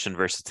position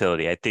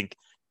versatility. I think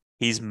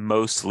he's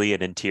mostly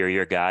an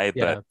interior guy,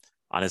 but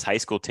on his high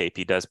school tape,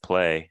 he does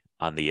play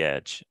on the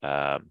edge.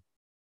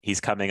 He's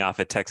coming off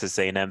a Texas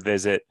A&M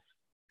visit,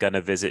 going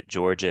to visit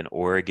Georgia and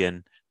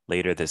Oregon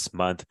later this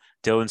month.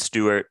 Dylan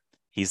Stewart,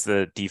 he's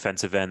the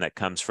defensive end that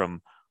comes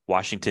from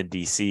Washington,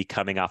 D.C.,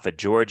 coming off a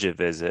Georgia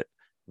visit,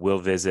 will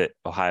visit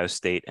Ohio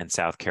State and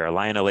South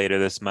Carolina later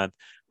this month.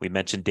 We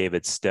mentioned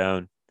David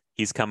Stone.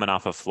 He's coming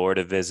off a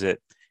Florida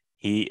visit.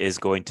 He is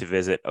going to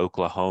visit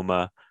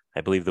Oklahoma,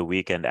 I believe, the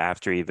weekend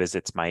after he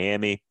visits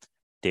Miami.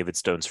 David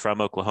Stone's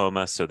from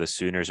Oklahoma, so the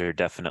Sooners are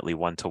definitely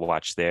one to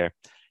watch there.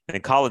 And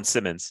then Colin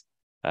Simmons,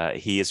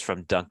 he is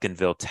from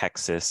Duncanville,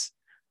 Texas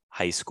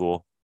high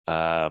school.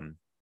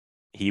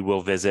 He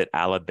will visit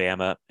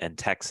Alabama and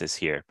Texas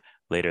here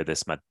later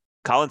this month.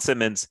 Colin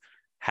Simmons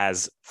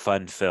has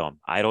fun film.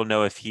 I don't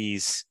know if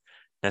he's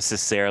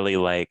necessarily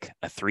like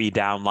a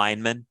 3-down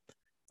lineman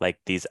like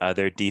these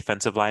other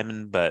defensive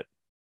linemen, but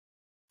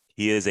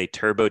he is a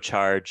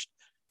turbocharged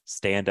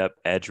stand-up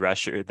edge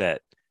rusher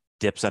that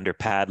dips under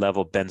pad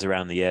level, bends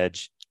around the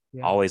edge,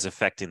 always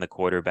affecting the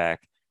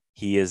quarterback.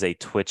 He is a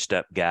twitched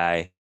up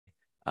guy,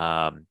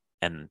 and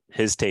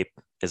his tape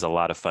is a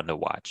lot of fun to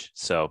watch.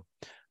 So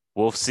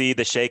we'll see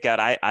the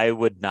shakeout. I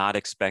would not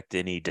expect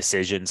any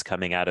decisions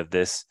coming out of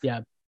this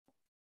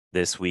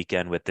this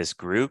weekend with this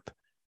group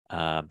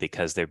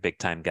because they're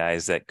big-time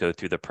guys that go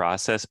through the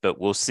process.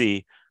 But we'll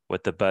see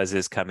what the buzz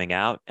is coming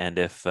out, and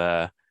if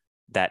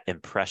that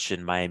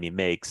impression Miami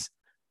makes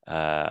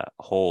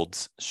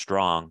holds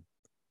strong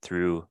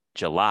through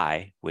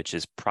July, which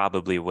is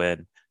probably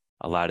when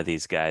a lot of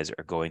these guys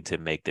are going to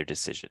make their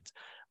decisions.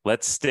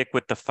 Let's stick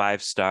with the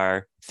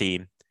 5-star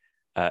theme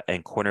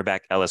and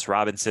cornerback Ellis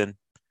Robinson,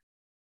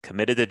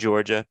 committed to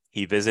Georgia.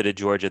 He visited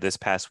Georgia this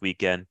past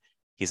weekend.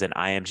 He's an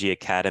IMG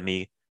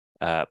Academy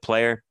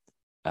player.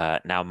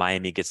 Now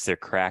Miami gets their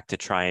crack to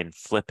try and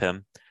flip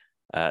him.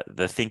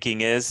 The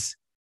thinking is,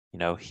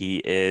 he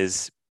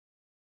is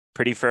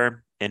pretty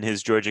firm in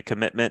his Georgia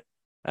commitment.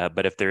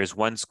 But if there is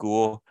one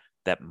school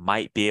that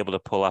might be able to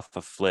pull off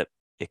a flip,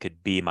 it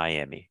could be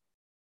Miami.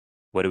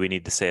 What do we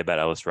need to say about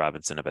Ellis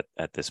Robinson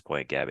at this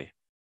point, Gabby?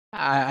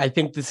 I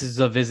think this is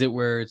a visit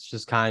where it's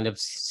just kind of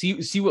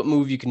see what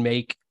move you can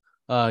make.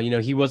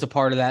 He was a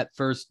part of that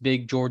first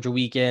big Georgia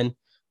weekend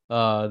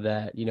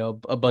that,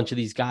 a bunch of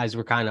these guys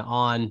were kind of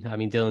on. I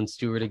mean, Dylan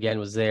Stewart again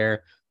was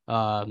there.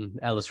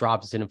 Ellis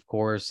Robinson, of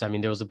course. I mean,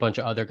 there was a bunch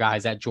of other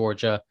guys at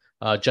Georgia.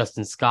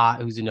 Justin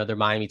Scott, who's another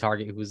Miami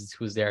target,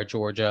 who's there at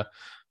Georgia.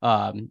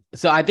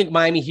 So I think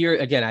Miami here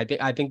again.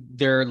 I think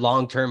their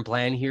long-term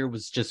plan here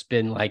was just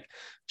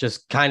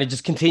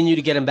continue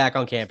to get him back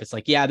on campus.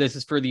 Like, yeah, this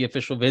is for the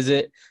official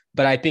visit,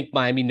 but I think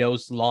Miami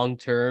knows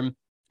long-term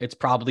it's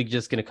probably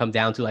just going to come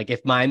down to, like,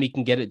 if Miami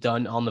can get it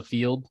done on the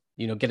field,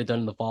 get it done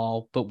in the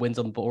fall, put wins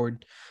on the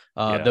board,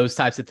 those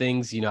types of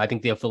things. I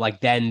think they'll feel like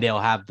then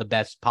they'll have the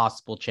best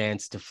possible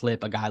chance to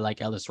flip a guy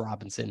like Ellis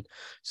Robinson.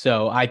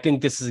 So I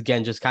think this is,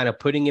 again, just kind of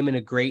putting him in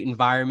a great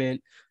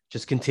environment,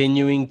 just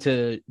continuing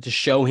to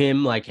show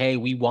him like, hey,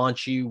 we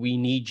want you, we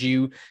need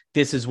you.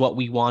 This is what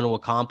we want to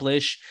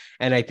accomplish.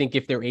 And I think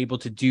if they're able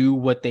to do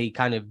what they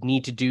kind of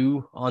need to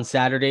do on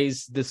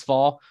Saturdays this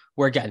fall,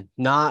 where again,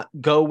 not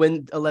go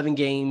win 11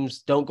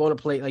 games, don't go to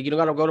play, like, you don't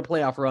got to go to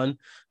playoff run,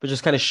 but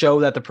just kind of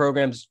show that the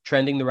program's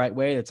trending the right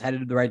way, it's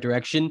headed in the right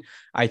direction.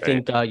 I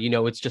think,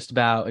 it's just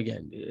about,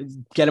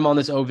 again, get him on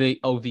this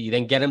OV,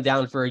 then get him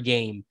down for a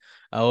game.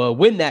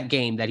 Win that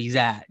game that he's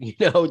at,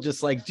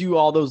 just like do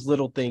all those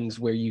little things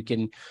where you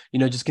can,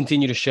 just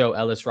continue to show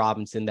Ellis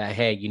Robinson that,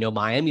 hey,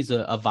 Miami's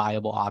a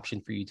viable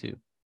option for you too.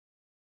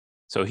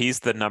 So he's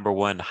the number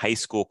one high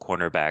school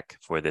cornerback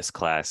for this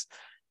class.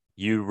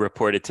 You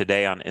reported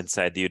today on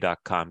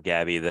InsideTheU.com,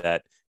 Gabby,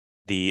 that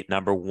the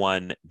number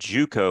one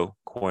JUCO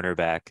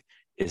cornerback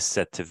is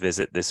set to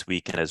visit this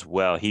weekend as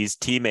well. He's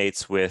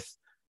teammates with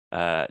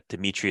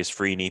Demetrius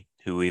Freeney,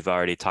 who we've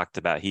already talked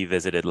about. He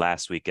visited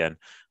last weekend.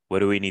 What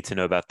do we need to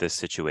know about this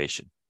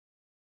situation?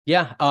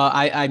 Yeah,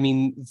 I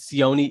mean,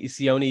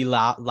 Sione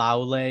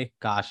Laule,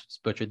 gosh,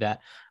 just butchered that.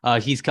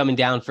 He's coming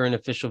down for an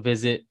official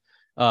visit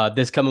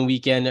this coming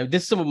weekend.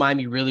 This is what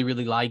Miami really,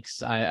 really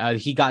likes.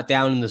 He got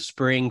down in the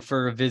spring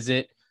for a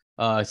visit.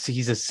 So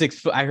he's a 6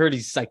 foot. I heard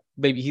he's like,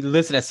 maybe he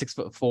listed at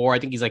 6'4". I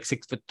think he's like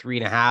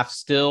 6'3.5".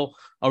 Still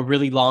a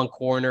really long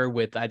corner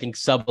with, I think,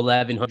 sub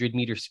 1100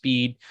 meter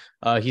speed.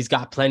 He's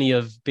got plenty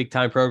of big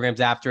time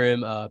programs after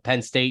him.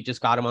 Penn State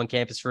just got him on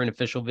campus for an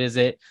official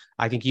visit.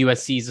 I think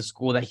USC is a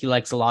school that he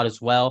likes a lot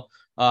as well.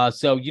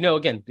 So,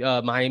 again,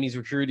 Miami's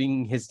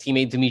recruiting his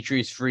teammate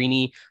Demetrius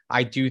Freeney.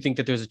 I do think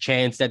that there's a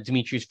chance that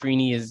Demetrius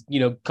Freeney is,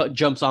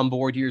 jumps on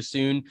board here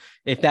soon.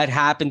 If that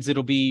happens,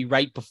 it'll be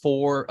right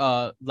before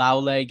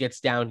Laule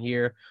gets down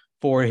here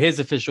for his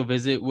official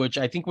visit, which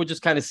I think will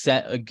just kind of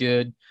set a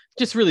good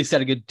just really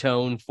set a good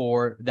tone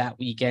for that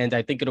weekend.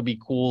 I think it'll be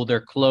cool.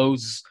 They're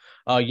close.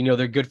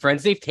 They're good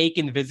friends. They've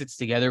taken visits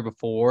together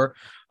before.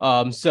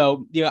 This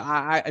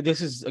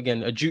is,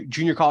 again, a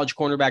junior college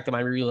cornerback that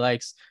Miami really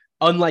likes.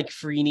 Unlike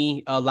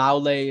Freeney,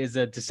 Laule is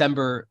a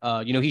December,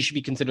 he should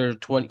be considered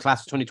a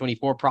class of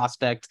 2024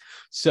 prospect.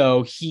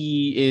 So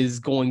he is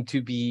going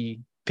to be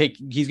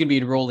he's going to be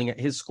enrolling at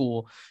his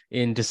school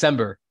in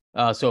December.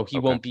 So he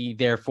won't be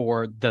there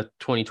for the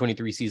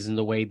 2023 season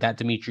the way that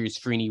Demetrius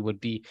Freeney would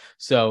be.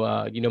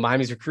 So,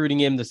 Miami's recruiting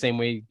him the same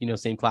way,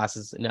 same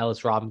classes in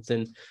Ellis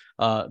Robinson,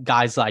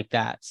 guys like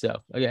that.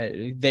 So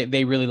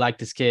they really like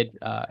this kid.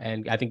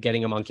 And I think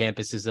getting him on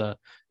campus is a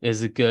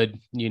good,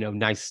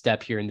 nice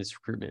step here in this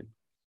recruitment.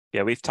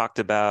 Yeah, we've talked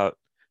about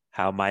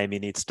how Miami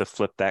needs to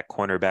flip that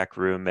cornerback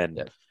room,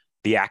 and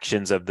the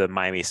actions of the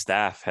Miami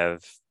staff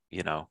have,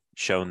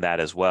 shown that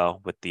as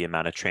well with the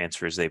amount of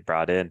transfers they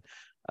brought in.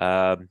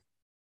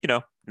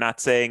 Not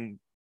saying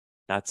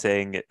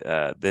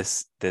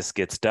this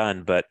gets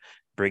done, but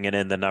bringing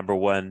in the number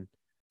one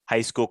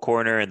high school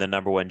corner and the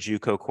number one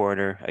JUCO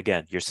corner,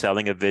 again, you're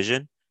selling a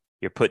vision,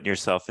 you're putting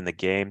yourself in the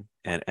game,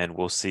 and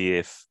we'll see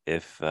if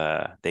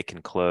they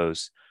can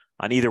close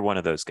on either one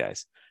of those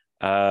guys.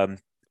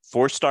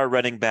 4-star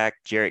running back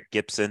Jarrett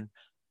Gibson,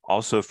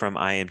 also from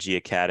IMG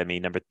Academy,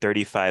 number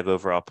 35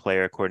 overall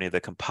player according to the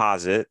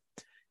composite.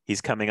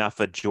 He's coming off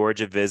a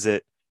Georgia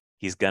visit.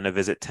 He's going to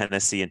visit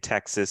Tennessee and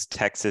Texas.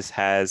 Texas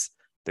has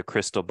the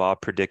crystal ball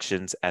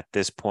predictions at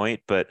this point,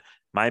 but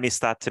Miami's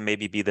thought to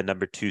maybe be the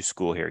number 2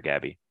 school here,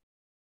 Gabby.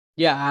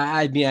 Yeah,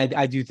 I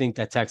do think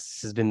that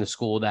Texas has been the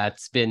school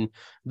that's been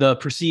the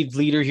perceived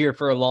leader here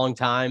for a long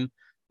time.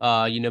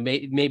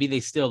 Maybe they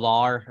still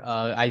are.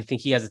 I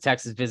think he has a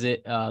Texas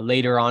visit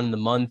later on in the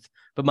month,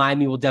 but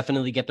Miami will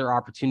definitely get their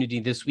opportunity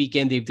this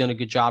weekend. They've done a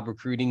good job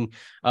recruiting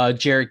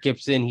Jarrett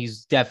Gibson.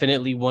 He's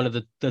definitely one of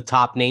the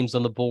top names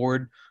on the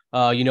board.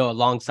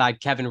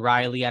 Alongside Kevin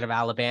Riley out of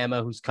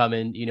Alabama, who's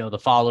coming, the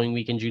following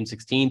weekend, June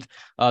 16th.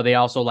 They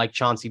also like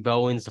Chauncey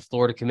Bowens, the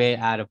Florida commit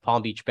out of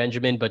Palm Beach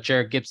Benjamin. But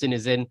Jarrett Gibson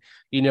is in,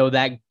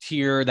 that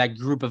tier, that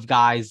group of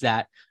guys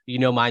that,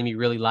 Miami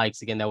really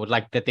likes, again,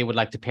 that they would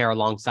like to pair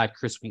alongside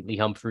Chris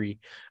Wheatley-Humphrey,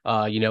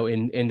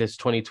 in this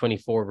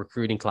 2024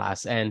 recruiting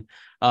class. And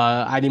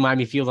I think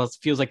Miami feels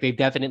like they've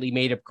definitely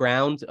made up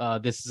ground.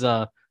 This is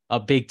a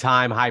big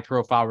time, high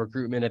profile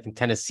recruitment. I think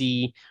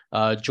Tennessee,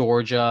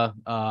 Georgia,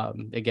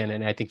 again,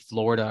 and I think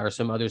Florida are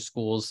some other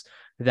schools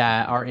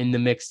that are in the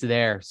mix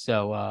there.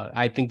 So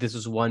I think this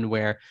is one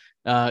where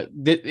I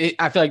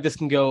feel like this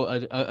can go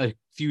a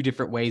few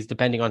different ways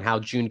depending on how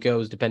June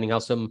goes, depending how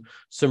some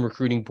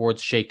recruiting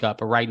boards shake up.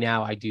 But right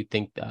now, I do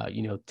think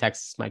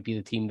Texas might be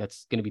the team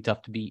that's going to be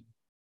tough to beat.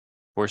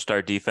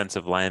 4-star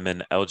defensive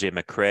lineman LJ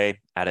McCray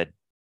out of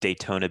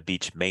Daytona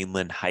Beach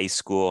Mainland High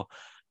School,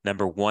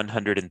 number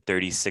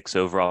 136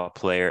 overall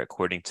player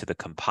according to the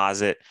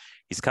composite.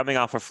 He's coming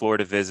off a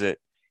Florida visit.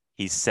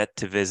 He's set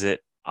to visit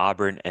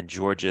Auburn and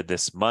Georgia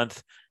this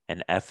month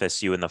and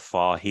FSU in the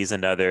fall. He's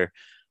another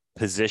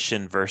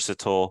position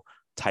versatile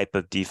type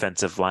of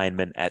defensive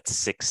lineman at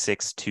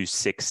 6'6",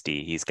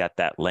 260. He's got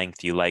that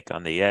length you like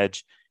on the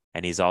edge,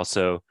 and he's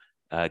also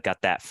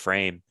got that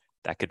frame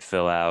that could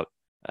fill out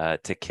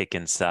to kick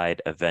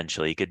inside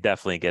eventually. He could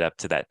definitely get up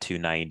to that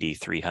 290,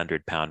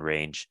 300-pound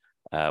range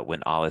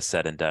when all is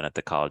said and done at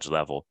the college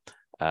level.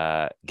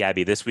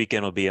 Gabby, this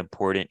weekend will be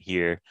important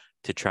here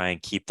to try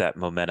and keep that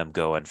momentum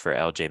going for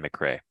LJ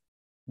McCray.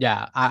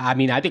 Yeah,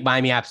 I think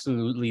Miami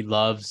absolutely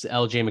loves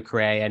LJ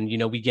McCray,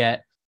 and we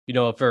get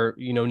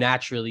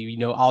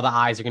naturally, all the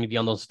eyes are going to be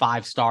on those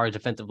 5-star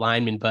defensive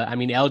linemen. But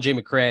LJ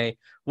McCray,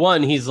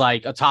 one, he's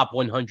like a top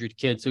 100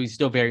 kid, so he's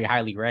still very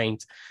highly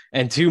ranked.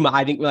 And two,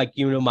 I think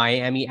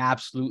Miami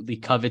absolutely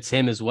covets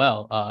him as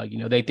well.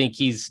 They think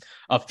he's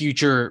a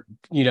future,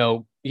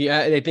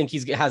 they think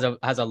has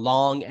a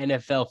long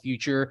NFL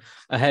future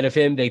ahead of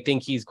him. They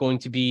think he's going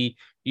to be,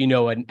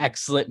 an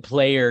excellent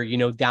player,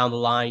 down the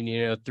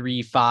line,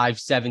 3, 5,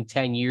 7,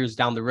 10 years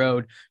down the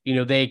road.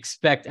 They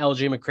expect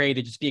LJ McCray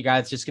to just be a guy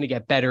that's just going to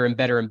get better and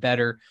better and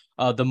better.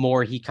 The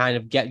more he kind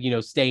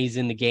of stays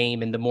in the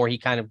game and the more he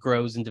kind of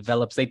grows and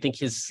develops. They think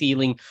his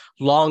ceiling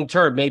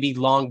long-term,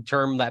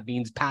 that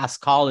means past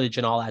college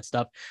and all that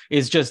stuff,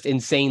 is just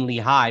insanely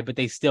high, but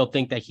they still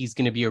think that he's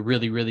going to be a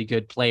really, really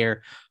good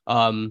player,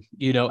 at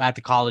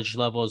the college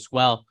level as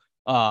well.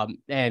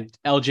 And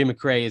LJ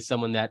McCray is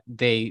someone that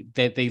they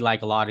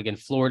like a lot. Again,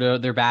 Florida,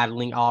 they're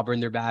battling. Auburn,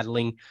 they're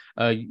battling.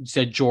 You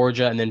said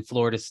Georgia and then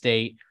Florida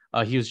State.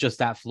 He was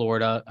just at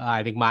Florida.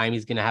 I think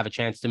Miami's going to have a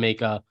chance to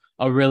make a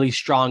really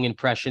strong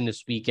impression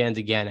this weekend.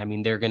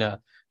 Again, they're going to,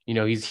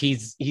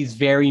 he's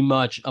very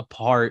much a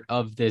part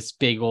of this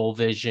big old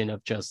vision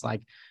of just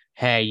like,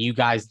 hey, you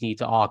guys need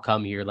to all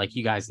come here. Like,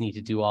 you guys need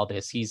to do all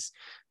this. He's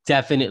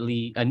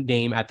definitely a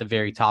name at the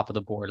very top of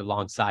the board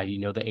alongside, the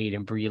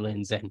Aiden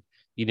Brelands and,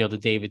 the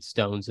David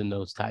Stones and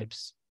those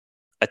types.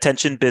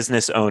 Attention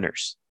business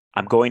owners.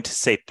 I'm going to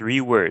say 3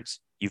 words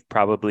you've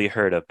probably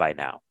heard of by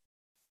now.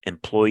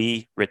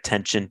 Employee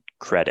retention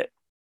credit.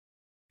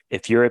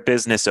 If you're a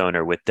business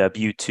owner with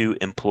W-2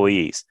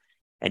 employees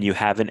and you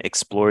haven't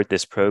explored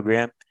this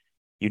program,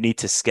 you need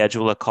to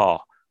schedule a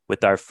call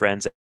with our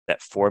friends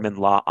at Foreman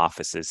Law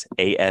Offices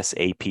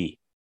ASAP.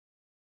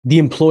 The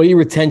employee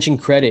retention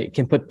credit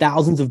can put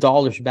thousands of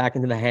dollars back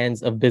into the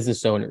hands of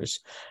business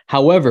owners.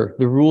 However,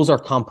 the rules are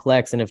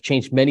complex and have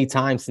changed many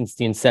times since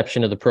the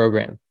inception of the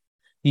program.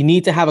 You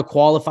need to have a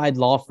qualified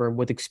law firm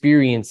with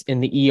experience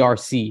in the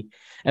ERC.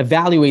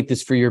 Evaluate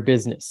this for your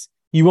business.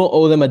 You won't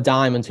owe them a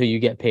dime until you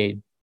get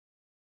paid.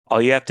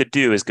 All you have to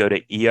do is go to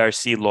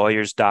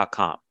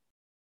erclawyers.com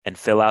and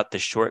fill out the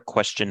short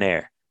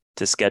questionnaire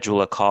to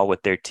schedule a call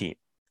with their team.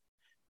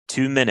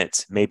 2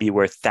 minutes may be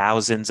worth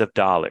thousands of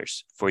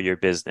dollars for your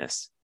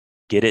business.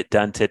 Get it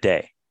done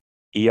today.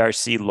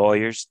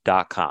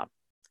 erclawyers.com.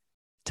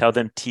 Tell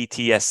them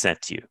TTS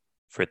sent you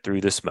for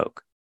Through the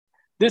Smoke.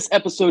 This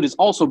episode is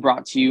also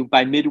brought to you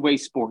by Midway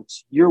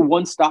Sports, your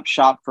one-stop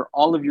shop for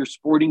all of your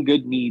sporting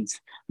good needs,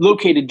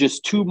 located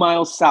just 2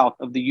 miles south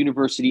of the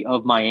University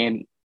of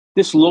Miami.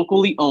 This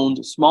locally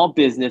owned small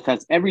business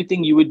has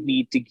everything you would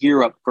need to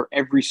gear up for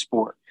every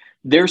sport.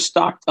 Their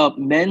stocked up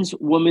men's,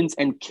 women's,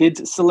 and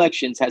kids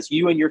selections has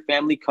you and your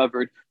family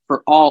covered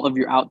for all of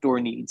your outdoor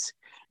needs.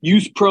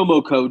 Use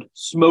promo code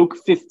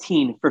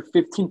SMOKE15 for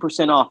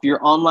 15% off your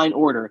online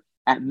order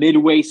at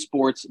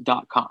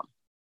midwaysports.com.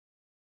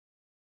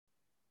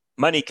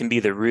 Money can be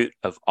the root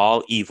of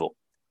all evil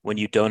when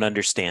you don't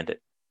understand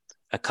it.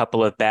 A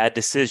couple of bad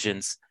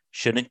decisions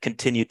shouldn't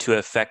continue to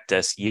affect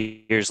us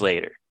years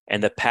later,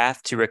 and the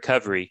path to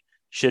recovery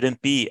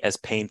shouldn't be as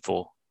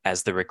painful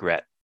as the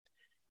regret.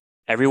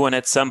 Everyone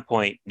at some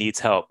point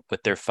needs help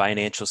with their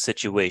financial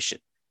situation,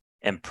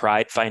 and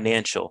Pride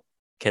Financial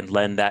can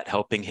lend that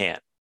helping hand.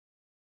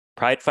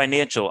 Pride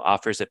Financial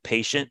offers a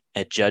patient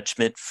and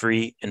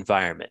judgment-free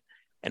environment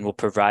and will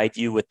provide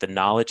you with the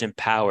knowledge and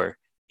power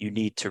you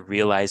need to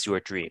realize your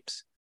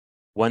dreams.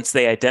 Once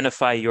they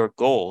identify your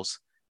goals,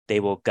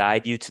 they will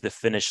guide you to the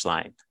finish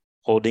line,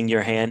 holding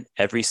your hand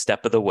every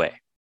step of the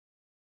way.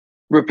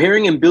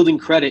 Repairing and building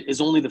credit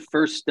is only the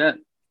first step.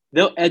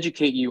 They'll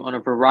educate you on a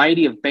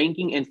variety of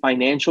banking and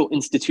financial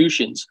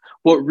institutions,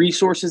 what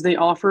resources they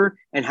offer,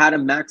 and how to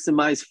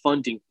maximize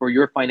funding for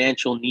your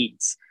financial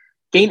needs.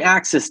 Gain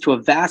access to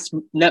a vast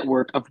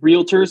network of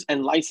realtors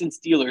and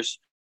licensed dealers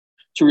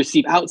to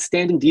receive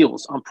outstanding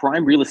deals on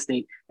prime real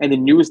estate and the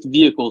newest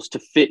vehicles to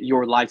fit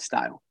your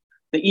lifestyle.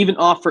 They even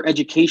offer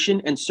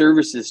education and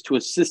services to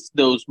assist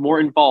those more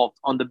involved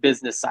on the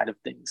business side of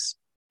things.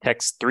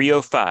 Text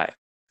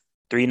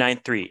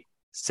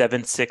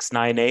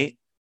 305-393-7698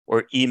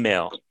 or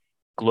email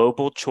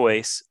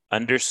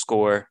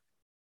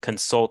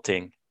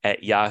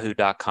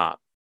globalchoice_consulting@yahoo.com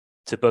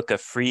to book a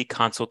free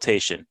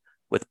consultation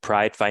with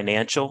Pride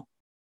Financial,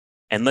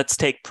 and let's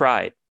take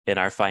pride in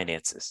our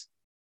finances.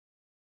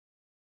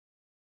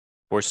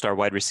 Four-star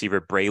wide receiver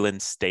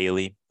Braylon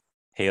Staley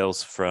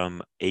hails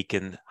from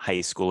Aiken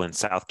High School in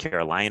South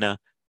Carolina,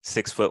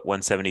 6',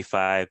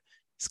 175.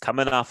 He's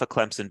coming off a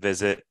Clemson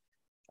visit.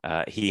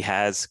 He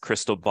has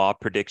crystal ball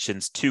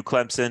predictions to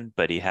Clemson,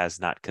 but he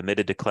has not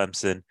committed to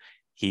Clemson.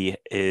 He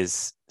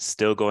is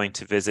still going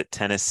to visit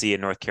Tennessee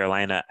and North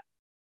Carolina,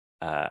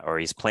 or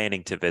he's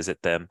planning to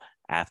visit them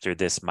after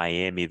this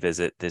Miami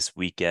visit this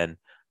weekend.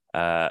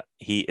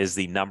 He is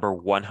the number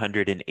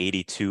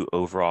 182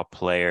 overall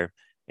player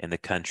in the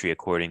country,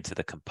 according to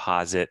the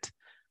composite.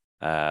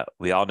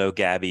 We all know,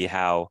 Gabby,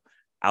 how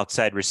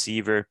outside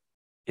receiver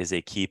is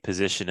a key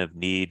position of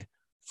need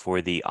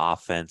for the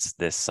offense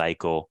this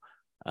cycle.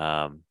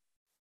 What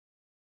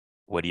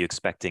are you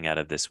expecting out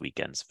of this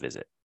weekend's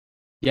visit?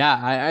 Yeah,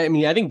 I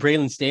mean, I think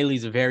Braylon Staley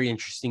is a very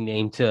interesting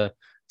name to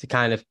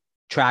kind of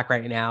track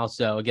right now.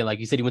 So again, like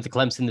you said, he went to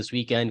Clemson this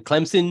weekend.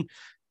 Clemson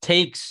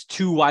takes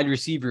 2 wide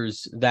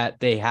receivers that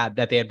they had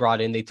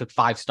brought in. They took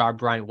 5-star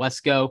Bryant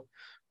Wesco.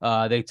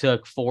 They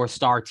took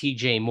 4-star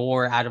TJ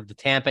Moore out of the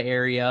Tampa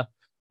area.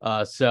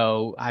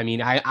 So, I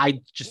mean, I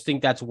just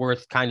think that's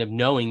worth kind of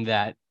knowing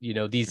that, you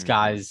know, these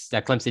guys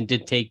that Clemson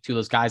did take 2 of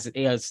those guys.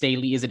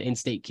 Staley is an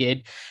in-state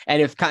kid.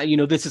 And if, you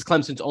know, this is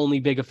Clemson's only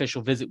big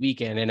official visit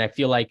weekend. And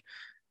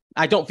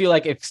I don't feel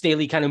like if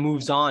Staley kind of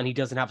moves on, he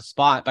doesn't have a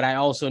spot. But I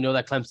also know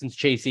that Clemson's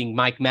chasing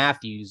Mike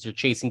Matthews. They're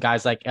chasing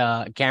guys like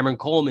Cameron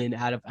Coleman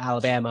out of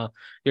Alabama.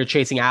 They're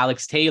chasing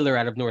Alex Taylor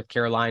out of North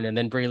Carolina. And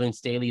then Braylon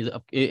Staley,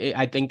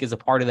 I think, is a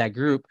part of that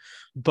group.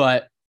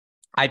 But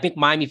I think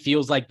Miami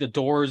feels like the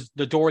door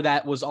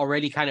that was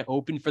already kind of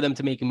open for them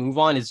to make a move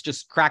on is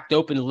just cracked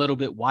open a little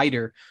bit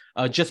wider,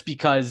 just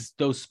because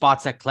those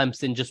spots at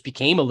Clemson just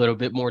became a little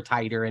bit more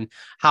tighter. And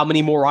how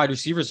many more wide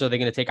receivers are they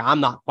going to take? I'm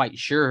not quite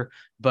sure,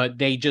 but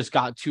they just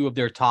got 2 of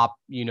their top,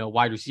 you know,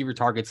 wide receiver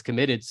targets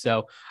committed.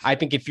 So I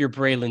think if you're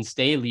Braylon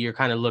Staley, you're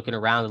kind of looking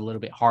around a little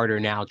bit harder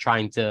now,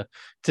 trying to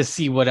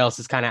see what else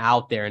is kind of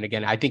out there. And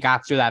again, I think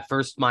after that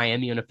first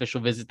Miami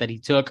unofficial visit that he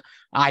took,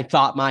 I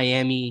thought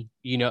Miami,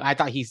 you know, I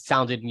thought he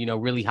sounded, you know,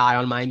 really high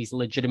on Miami. He's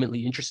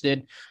legitimately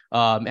interested.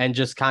 And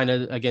just kind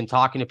of, again,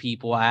 talking to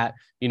people at,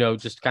 you know,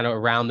 just kind of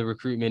around the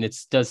recruitment, it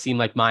does seem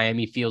like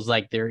Miami feels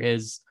like there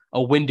is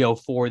a window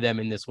for them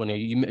in this one.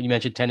 You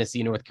mentioned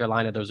Tennessee, North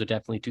Carolina. Those are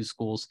definitely two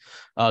schools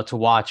to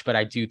watch, but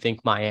I do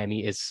think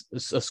Miami is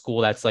a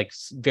school that's like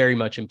very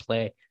much in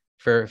play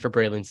for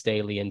Braylon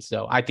Staley. And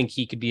so I think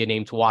he could be a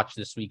name to watch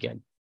this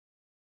weekend.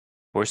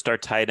 Four-star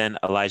tight end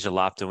Elijah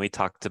Lofton. We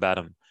talked about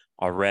him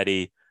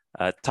already.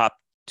 Top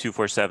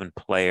 247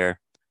 player.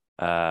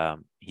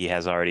 He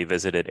has already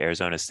visited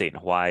Arizona State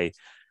and Hawaii.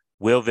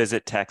 Will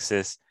visit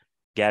Texas.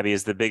 Gabby,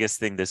 is the biggest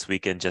thing this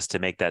weekend just to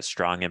make that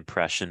strong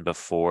impression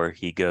before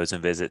he goes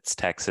and visits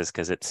Texas?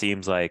 Because it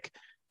seems like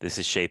this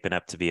is shaping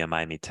up to be a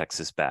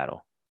Miami-Texas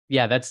battle.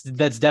 Yeah, that's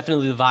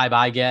definitely the vibe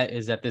I get,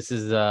 is that this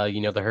is,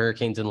 the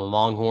Hurricanes and the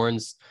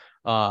Longhorns.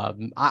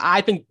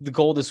 I think the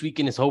goal this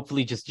weekend is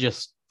hopefully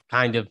just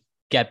kind of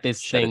get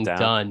this thing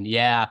done.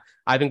 Yeah,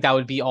 I think that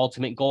would be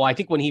ultimate goal. I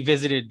think when he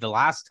visited the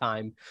last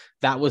time,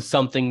 that was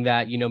something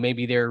that,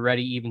 maybe they're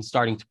already even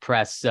starting to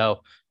press.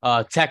 So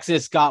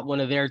Texas got one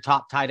of their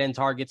top tight end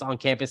targets on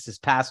campus this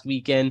past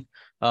weekend.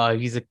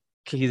 He's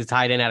a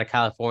tight end out of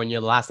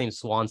California. The last name's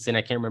Swanson.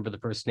 I can't remember the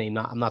first name.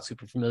 I'm not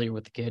super familiar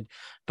with the kid,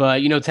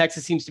 but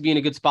Texas seems to be in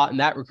a good spot in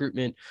that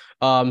recruitment.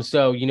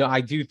 So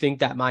I do think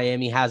that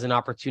Miami has an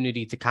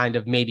opportunity to kind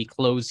of maybe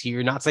close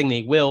here. Not saying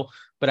they will,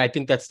 but I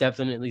think that's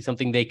definitely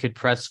something they could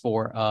press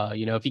for.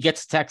 If he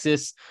gets to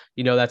Texas,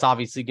 that's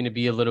obviously going to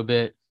be a little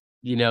bit,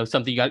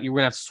 something you're going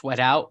to have to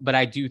sweat out. But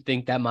I do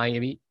think that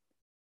Miami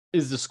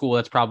is the school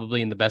that's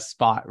probably in the best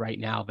spot right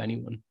now of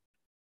anyone.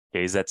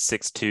 Yeah, he's that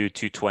 6'2",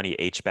 220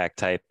 H-back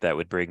type that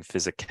would bring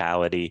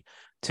physicality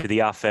to the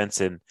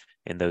offense in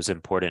those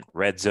important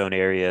red zone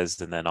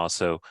areas, and then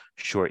also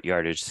short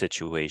yardage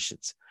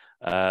situations.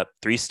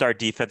 Three-star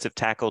defensive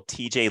tackle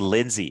TJ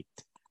Lindsey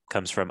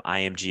comes from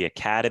IMG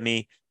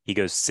Academy. He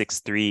goes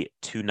 6'3",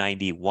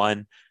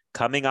 291,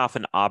 coming off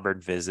an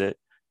Auburn visit.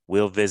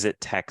 Will visit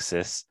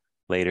Texas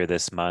later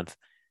this month.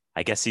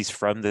 I guess he's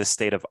from the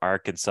state of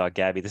Arkansas.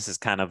 Gabby, this is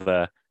kind of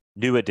a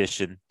new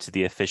addition to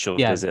the official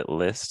visit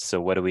list. So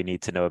what do we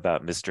need to know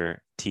about Mr.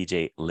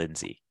 TJ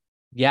Lindsey?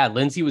 Yeah,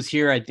 Lindsey was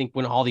here, I think,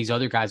 when all these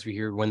other guys were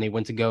here, when they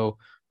went to go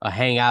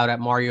hang out at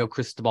Mario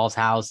Cristobal's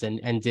house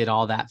and did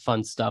all that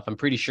fun stuff. I'm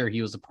pretty sure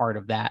he was a part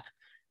of that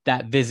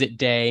visit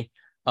day.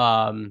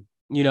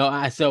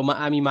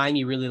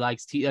 Miami really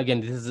likes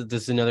again, this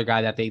is another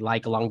guy that they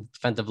like along the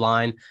defensive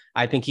line.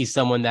 I think he's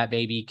someone that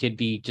maybe could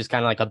be just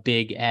kind of like a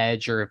big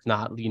edge, or if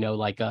not,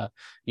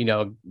 again,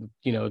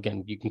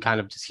 you can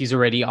kind of just, he's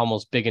already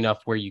almost big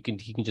enough where he can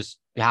just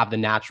have the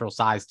natural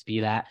size to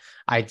be that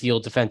ideal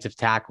defensive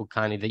tackle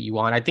kind of that you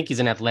want. I think he's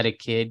an athletic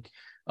kid,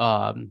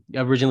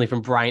 originally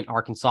from Bryant,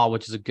 Arkansas,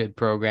 which is a good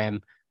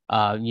program,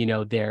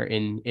 there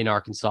in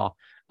Arkansas.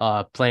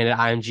 Playing at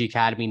IMG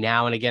Academy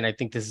now. And again, I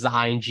think this is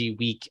IMG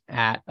week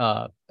at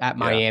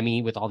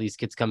Miami with all these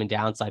kids coming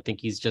down. So I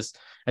think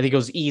it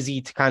was easy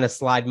to kind of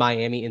slide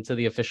Miami into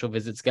the official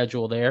visit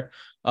schedule there.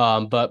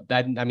 But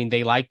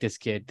they like this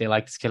kid. They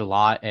like this kid a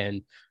lot.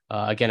 And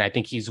again, I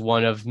think he's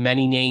one of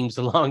many names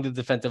along the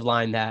defensive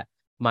line that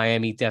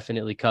Miami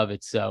definitely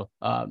covets. So,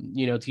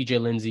 TJ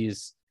Lindsey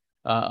is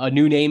a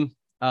new name,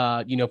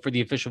 for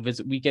the official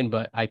visit weekend,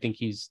 but I think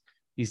he's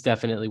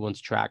definitely one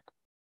to track.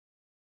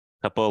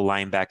 Couple of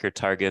linebacker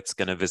targets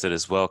going to visit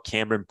as well.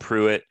 Cameron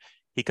Pruitt,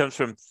 he comes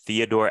from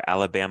Theodore,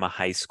 Alabama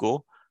High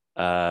School.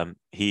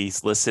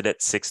 He's listed at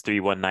 6'3",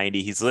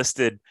 190. He's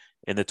listed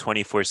in the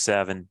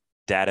 24/7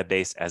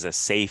 database as a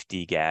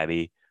safety,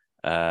 Gabby.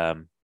 I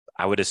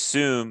would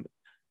assume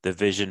the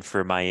vision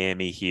for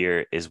Miami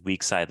here is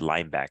weak side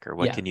linebacker.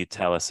 What can you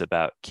tell us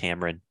about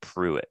Cameron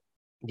Pruitt?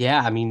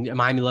 Yeah,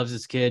 Miami loves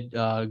this kid.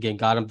 Again,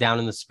 got him down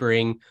in the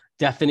spring.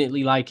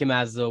 Definitely like him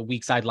as a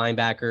weak side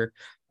linebacker.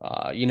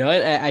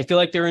 I feel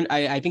like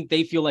I think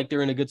they feel like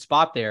they're in a good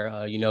spot there.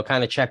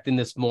 Kind of checked in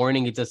this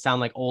morning. It does sound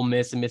like Ole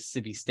Miss and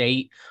Mississippi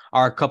State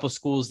are a couple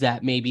schools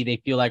that maybe they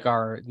feel like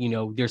are,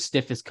 their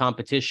stiffest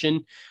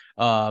competition.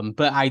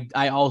 But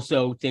I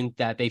also think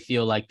that they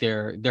feel like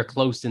they're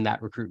close in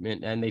that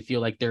recruitment, and they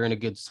feel like they're in a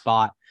good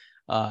spot.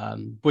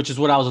 Which is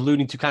what I was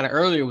alluding to kind of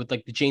earlier with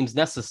like the James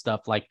Nessa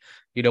stuff. Like,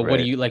 what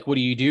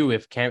do you do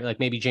if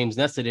maybe James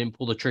Nessa didn't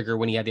pull the trigger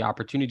when he had the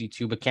opportunity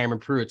to, but Cameron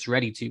Pruitt's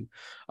ready to.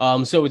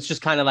 So it's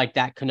just kind of like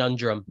that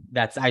conundrum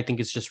I think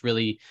it's just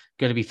really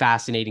going to be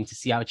fascinating to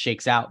see how it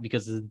shakes out,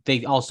 because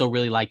they also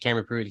really like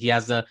Cameron Pruitt. He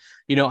has the,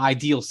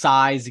 ideal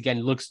size,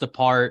 again, looks the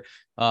part.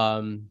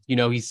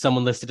 He's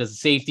someone listed as a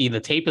safety. The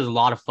tape is a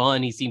lot of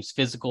fun. He seems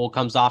physical,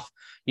 comes off,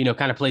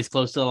 kind of plays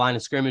close to the line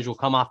of scrimmage, will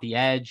come off the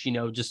edge, he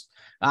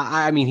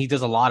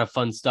does a lot of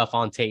fun stuff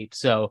on tape.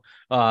 So,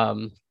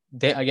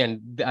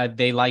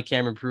 they like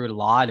Cameron Pruitt a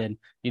lot. And,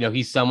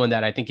 he's someone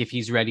that I think if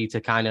he's ready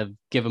to kind of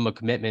give him a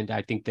commitment,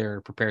 I think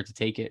they're prepared to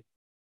take it.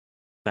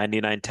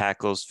 99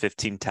 tackles,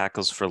 15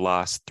 tackles for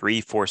loss,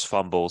 3 forced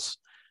fumbles,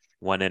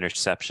 1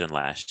 interception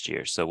last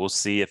year. So we'll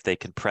see if they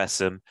can press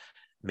him,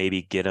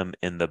 maybe get him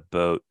in the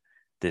boat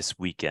this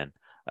weekend.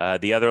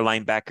 The other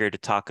linebacker to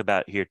talk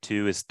about here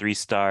too is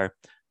 3-star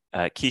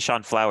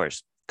Keyshawn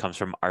Flowers. Comes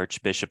from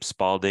Archbishop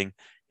Spalding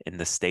in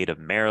the state of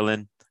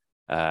Maryland.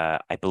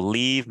 I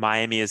believe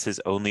Miami is his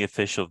only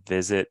official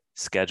visit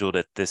scheduled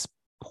at this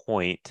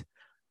point.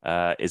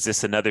 Is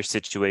this another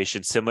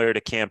situation similar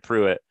to Cam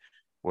Pruitt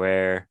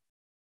where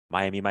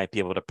Miami might be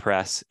able to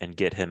press and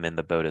get him in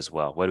the boat as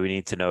well? What do we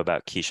need to know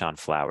about Keyshawn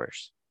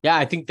Flowers? Yeah,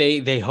 I think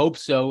they hope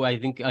so. I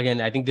think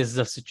this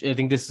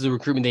is a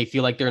recruitment. They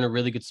feel like they're in a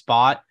really good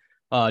spot.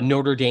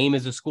 Notre Dame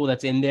is a school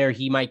that's in there.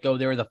 He might go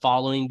there the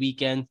following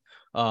weekend.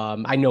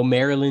 I know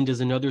Maryland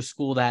is another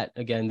school that,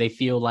 again, they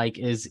feel like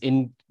is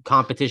in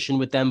competition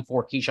with them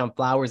for Keyshawn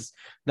Flowers.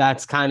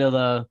 That's kind of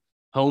the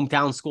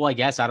hometown school, I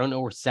guess. I don't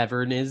know where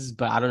Severn is,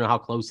 but I don't know how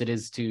close it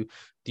is to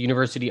the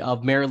University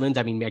of Maryland.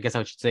 I mean, I guess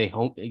I should say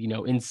home,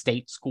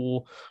 in-state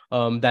school.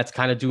 That's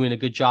kind of doing a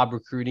good job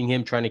recruiting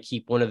him, trying to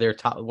keep one of their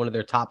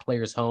top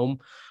players home.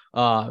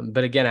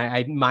 But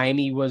again,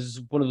 Miami was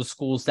one of the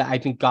schools that I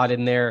think got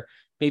in there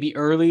maybe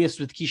earliest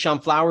with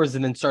Keyshawn Flowers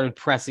and then started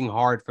pressing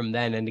hard from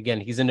then. And again,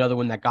 he's another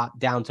one that got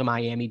down to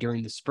Miami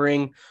during the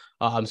spring.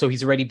 So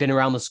he's already been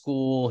around the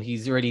school.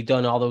 He's already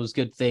done all those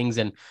good things.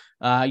 And,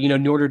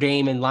 Notre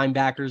Dame and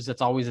linebackers,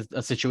 that's always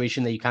a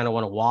situation that you kind of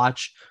want to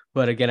watch.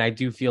 But again, I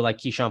do feel like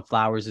Keyshawn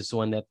Flowers is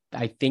one that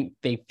I think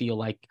they feel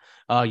like,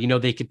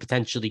 they could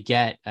potentially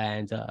get.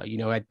 And,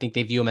 I think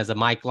they view him as a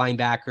Mike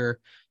linebacker,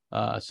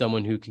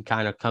 someone who can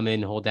kind of come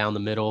in, hold down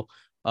the middle.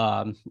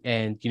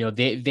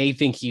 They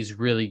think he's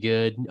really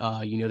good.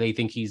 They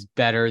think he's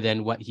better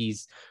than what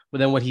he's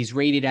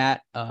rated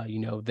at.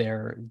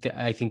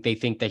 I think they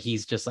think that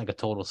he's just like a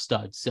total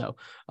stud. So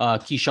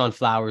Keyshawn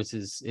Flowers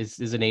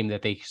is a name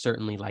that they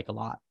certainly like a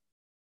lot.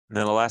 And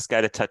then the last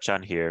guy to touch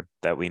on here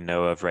that we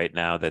know of right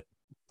now that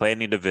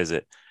planning to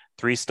visit,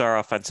 3-star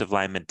offensive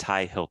lineman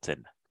Ty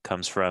Hilton,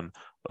 comes from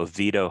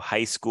Oviedo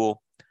High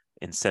School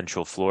in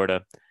Central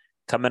Florida,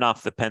 coming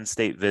off the Penn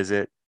State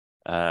visit.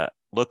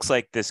 Looks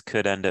like this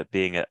could end up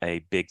being a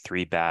Big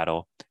Three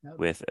battle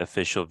with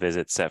official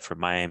visits set for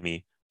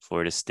Miami,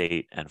 Florida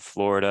State, and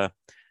Florida.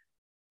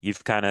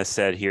 You've kind of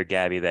said here,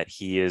 Gabby, that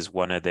he is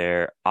one of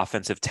their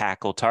offensive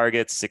tackle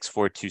targets,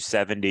 6'4",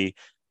 270,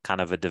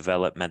 kind of a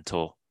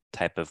developmental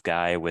type of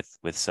guy with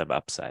some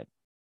upside.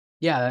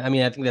 Yeah, I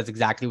mean, I think that's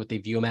exactly what they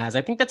view him as.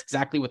 I think that's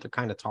exactly what they're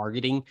kind of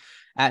targeting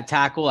at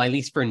tackle, at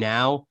least for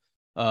now.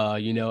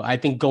 I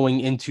think going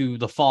into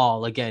the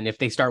fall, again, if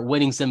they start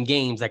winning some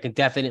games, I can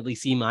definitely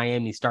see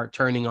Miami start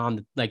turning up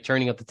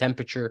the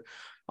temperature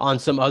on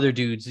some other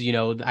dudes.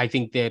 I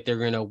think that they're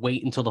going to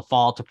wait until the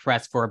fall to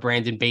press for a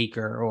Brandon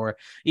Baker or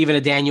even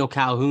a Daniel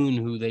Calhoun,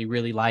 who they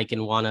really like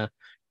and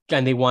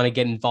they want to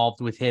get involved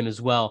with him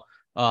as well.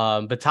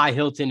 But Ty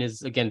Hilton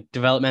is, again,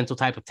 developmental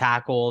type of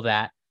tackle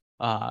that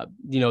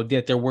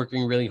that they're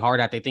working really hard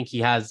at. They think he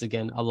has,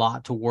 again, a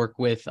lot to work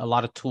with, a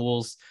lot of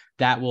tools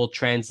that will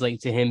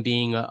translate to him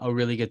being a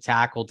really good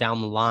tackle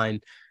down the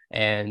line.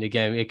 And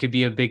again, it could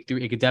be a Big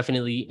Three. It could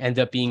definitely end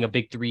up being a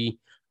Big Three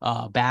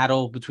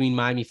battle between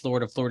Miami,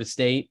 Florida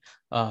State.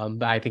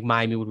 But I think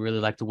Miami would really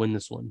like to win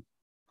this one.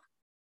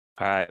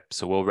 All right,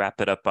 so we'll wrap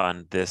it up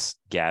on this,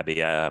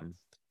 Gabby.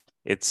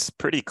 It's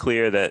pretty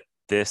clear that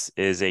this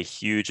is a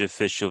huge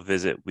official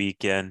visit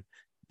weekend.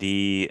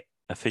 The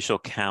official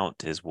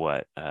count is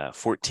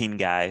 14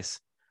 guys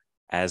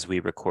as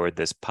we record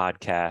this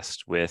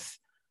podcast, with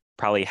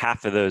probably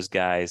half of those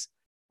guys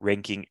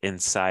ranking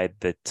inside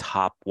the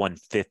top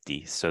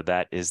 150. So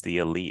that is the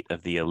elite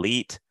of the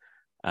elite.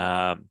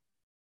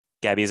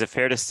 Gabby, is it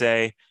fair to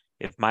say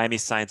if Miami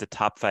signs a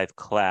top 5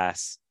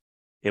 class,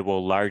 it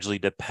will largely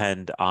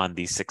depend on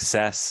the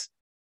success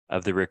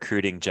of the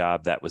recruiting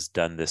job that was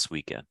done this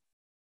weekend?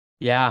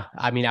 Yeah,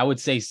 I mean, I would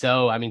say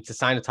so. I mean, to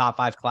sign a top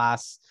 5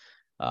 class,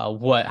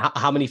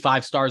 how many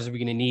 5 stars are we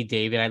going to need,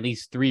 David? At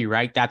least 3,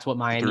 right? That's what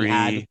Miami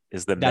had. 3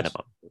 is the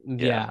minimum.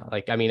 Yeah.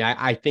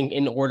 I think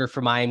in order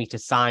for Miami to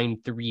sign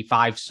 3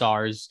 5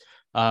 stars,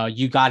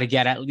 you got to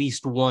get at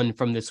least 1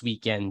 from this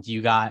weekend.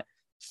 You got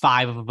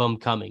 5 of them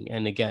coming.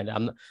 And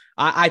again,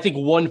 I think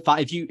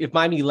if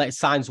Miami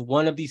signs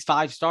 1 of these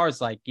 5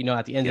 stars, at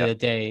the end of the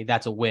day,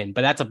 that's a win.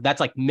 But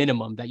that's like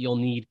minimum that you'll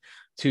need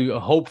to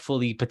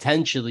hopefully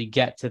potentially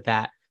get to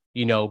that,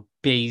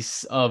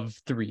 base of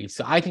 3.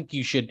 So I think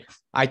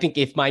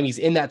if Miami's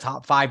in that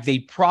top 5, they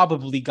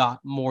probably got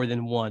more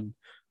than 1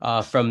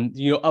 from,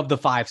 of the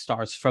 5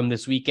 stars from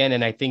this weekend.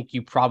 And I think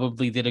you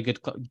probably did a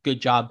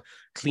good job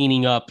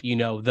cleaning up,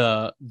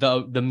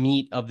 the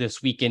meat of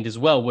this weekend as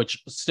well,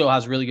 which still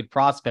has really good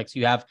prospects.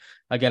 You have,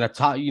 again, a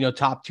top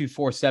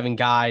 247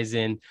 guys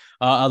in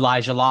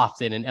Elijah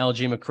Lofton and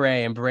LJ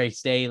McCray and Bray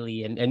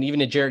Staley and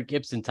even a Jared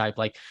Gibson type.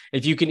 Like,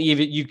 if you can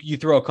even you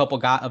throw a couple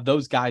of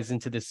those guys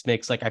into this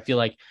mix, I feel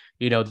like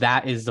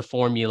that is the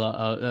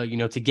formula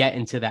to get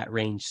into that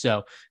range.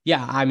 So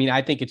yeah, I mean,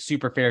 I think it's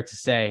super fair to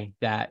say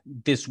that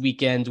this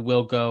weekend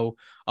will go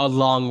a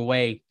long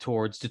way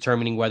towards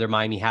determining whether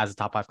Miami has a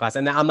top 5 class.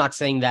 And I'm not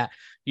saying that,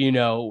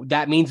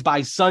 that means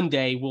by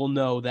Sunday we'll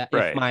know that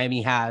if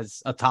Miami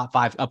has a top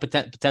 5, a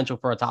potential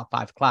for a top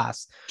 5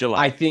 class.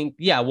 July. I think,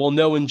 we'll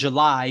know in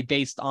July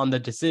based on the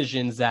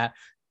decisions that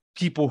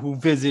people who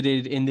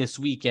visited in this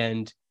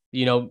weekend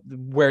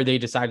where they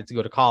decided to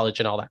go to college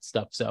and all that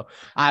stuff. So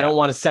I don't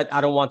want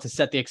to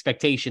set the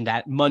expectation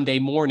that Monday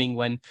morning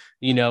when,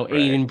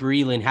 Aiden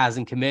Breland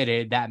hasn't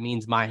committed, that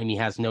means Miami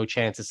has no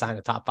chance to sign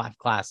a top 5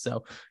 class.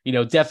 So,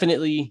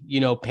 definitely,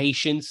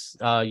 patience,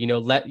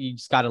 you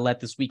just got to let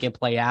this weekend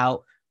play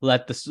out,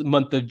 let this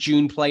month of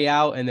June play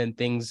out. And then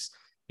things,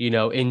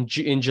 in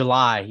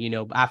July,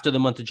 after the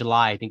month of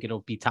July, I think it'll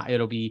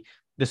be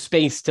the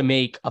space to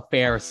make a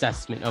fair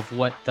assessment of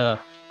what the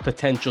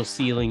potential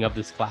ceiling of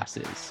this class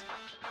is.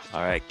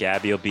 All right,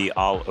 Gabby will be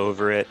all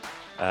over it.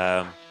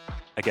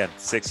 Again,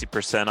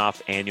 60%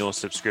 off annual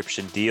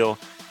subscription deal.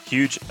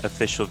 Huge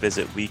official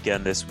visit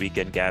weekend this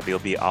weekend. Gabby will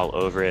be all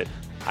over it.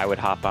 I would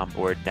hop on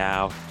board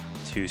now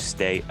to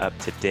stay up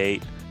to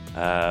date.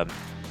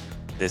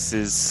 This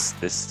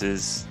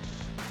is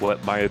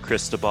what Mario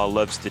Cristobal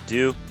loves to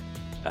do,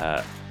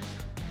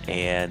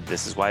 and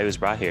this is why he was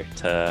brought here,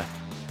 to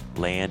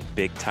land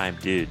big time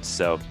dudes.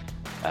 So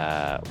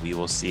we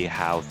will see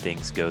how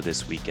things go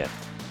this weekend.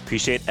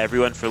 Appreciate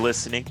everyone for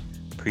listening.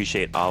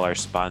 Appreciate all our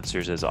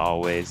sponsors as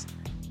always.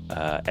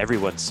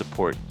 Everyone's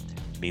support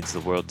means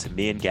the world to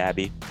me and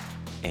Gabby.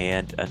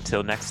 And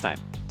until next time,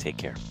 take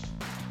care.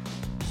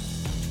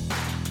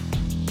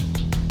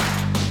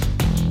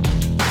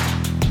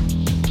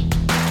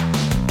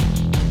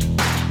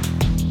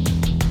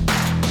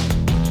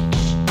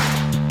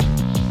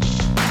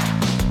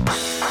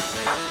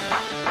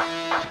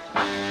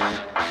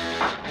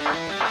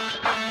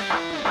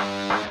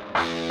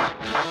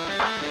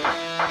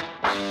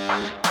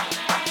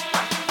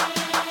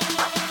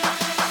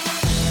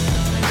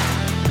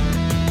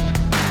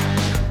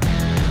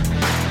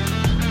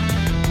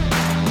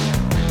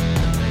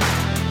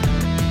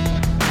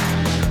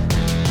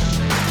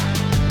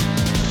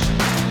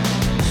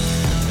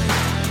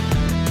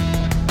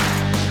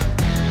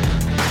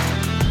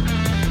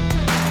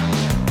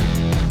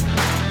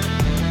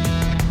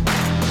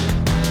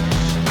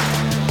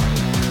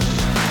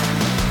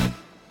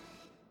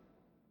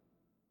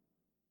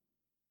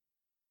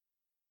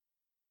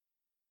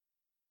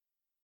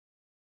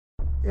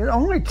 It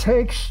only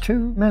takes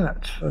 2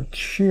 minutes of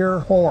sheer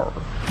horror.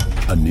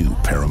 A new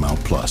Paramount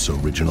Plus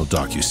original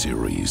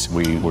docuseries.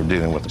 We were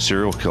dealing with a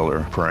serial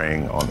killer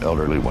preying on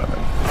elderly women.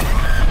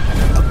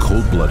 A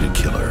cold-blooded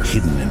killer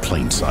hidden in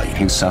plain sight.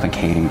 He's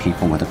suffocating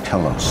people with the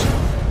pillows.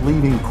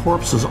 Leaving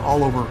corpses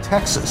all over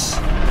Texas.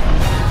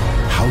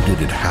 How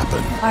did it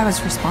happen? I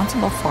was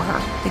responsible for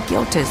her. The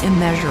guilt is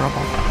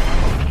immeasurable.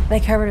 They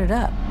covered it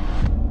up.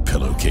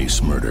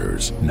 Pillowcase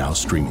Murders, now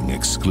streaming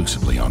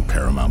exclusively on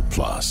Paramount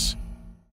Plus.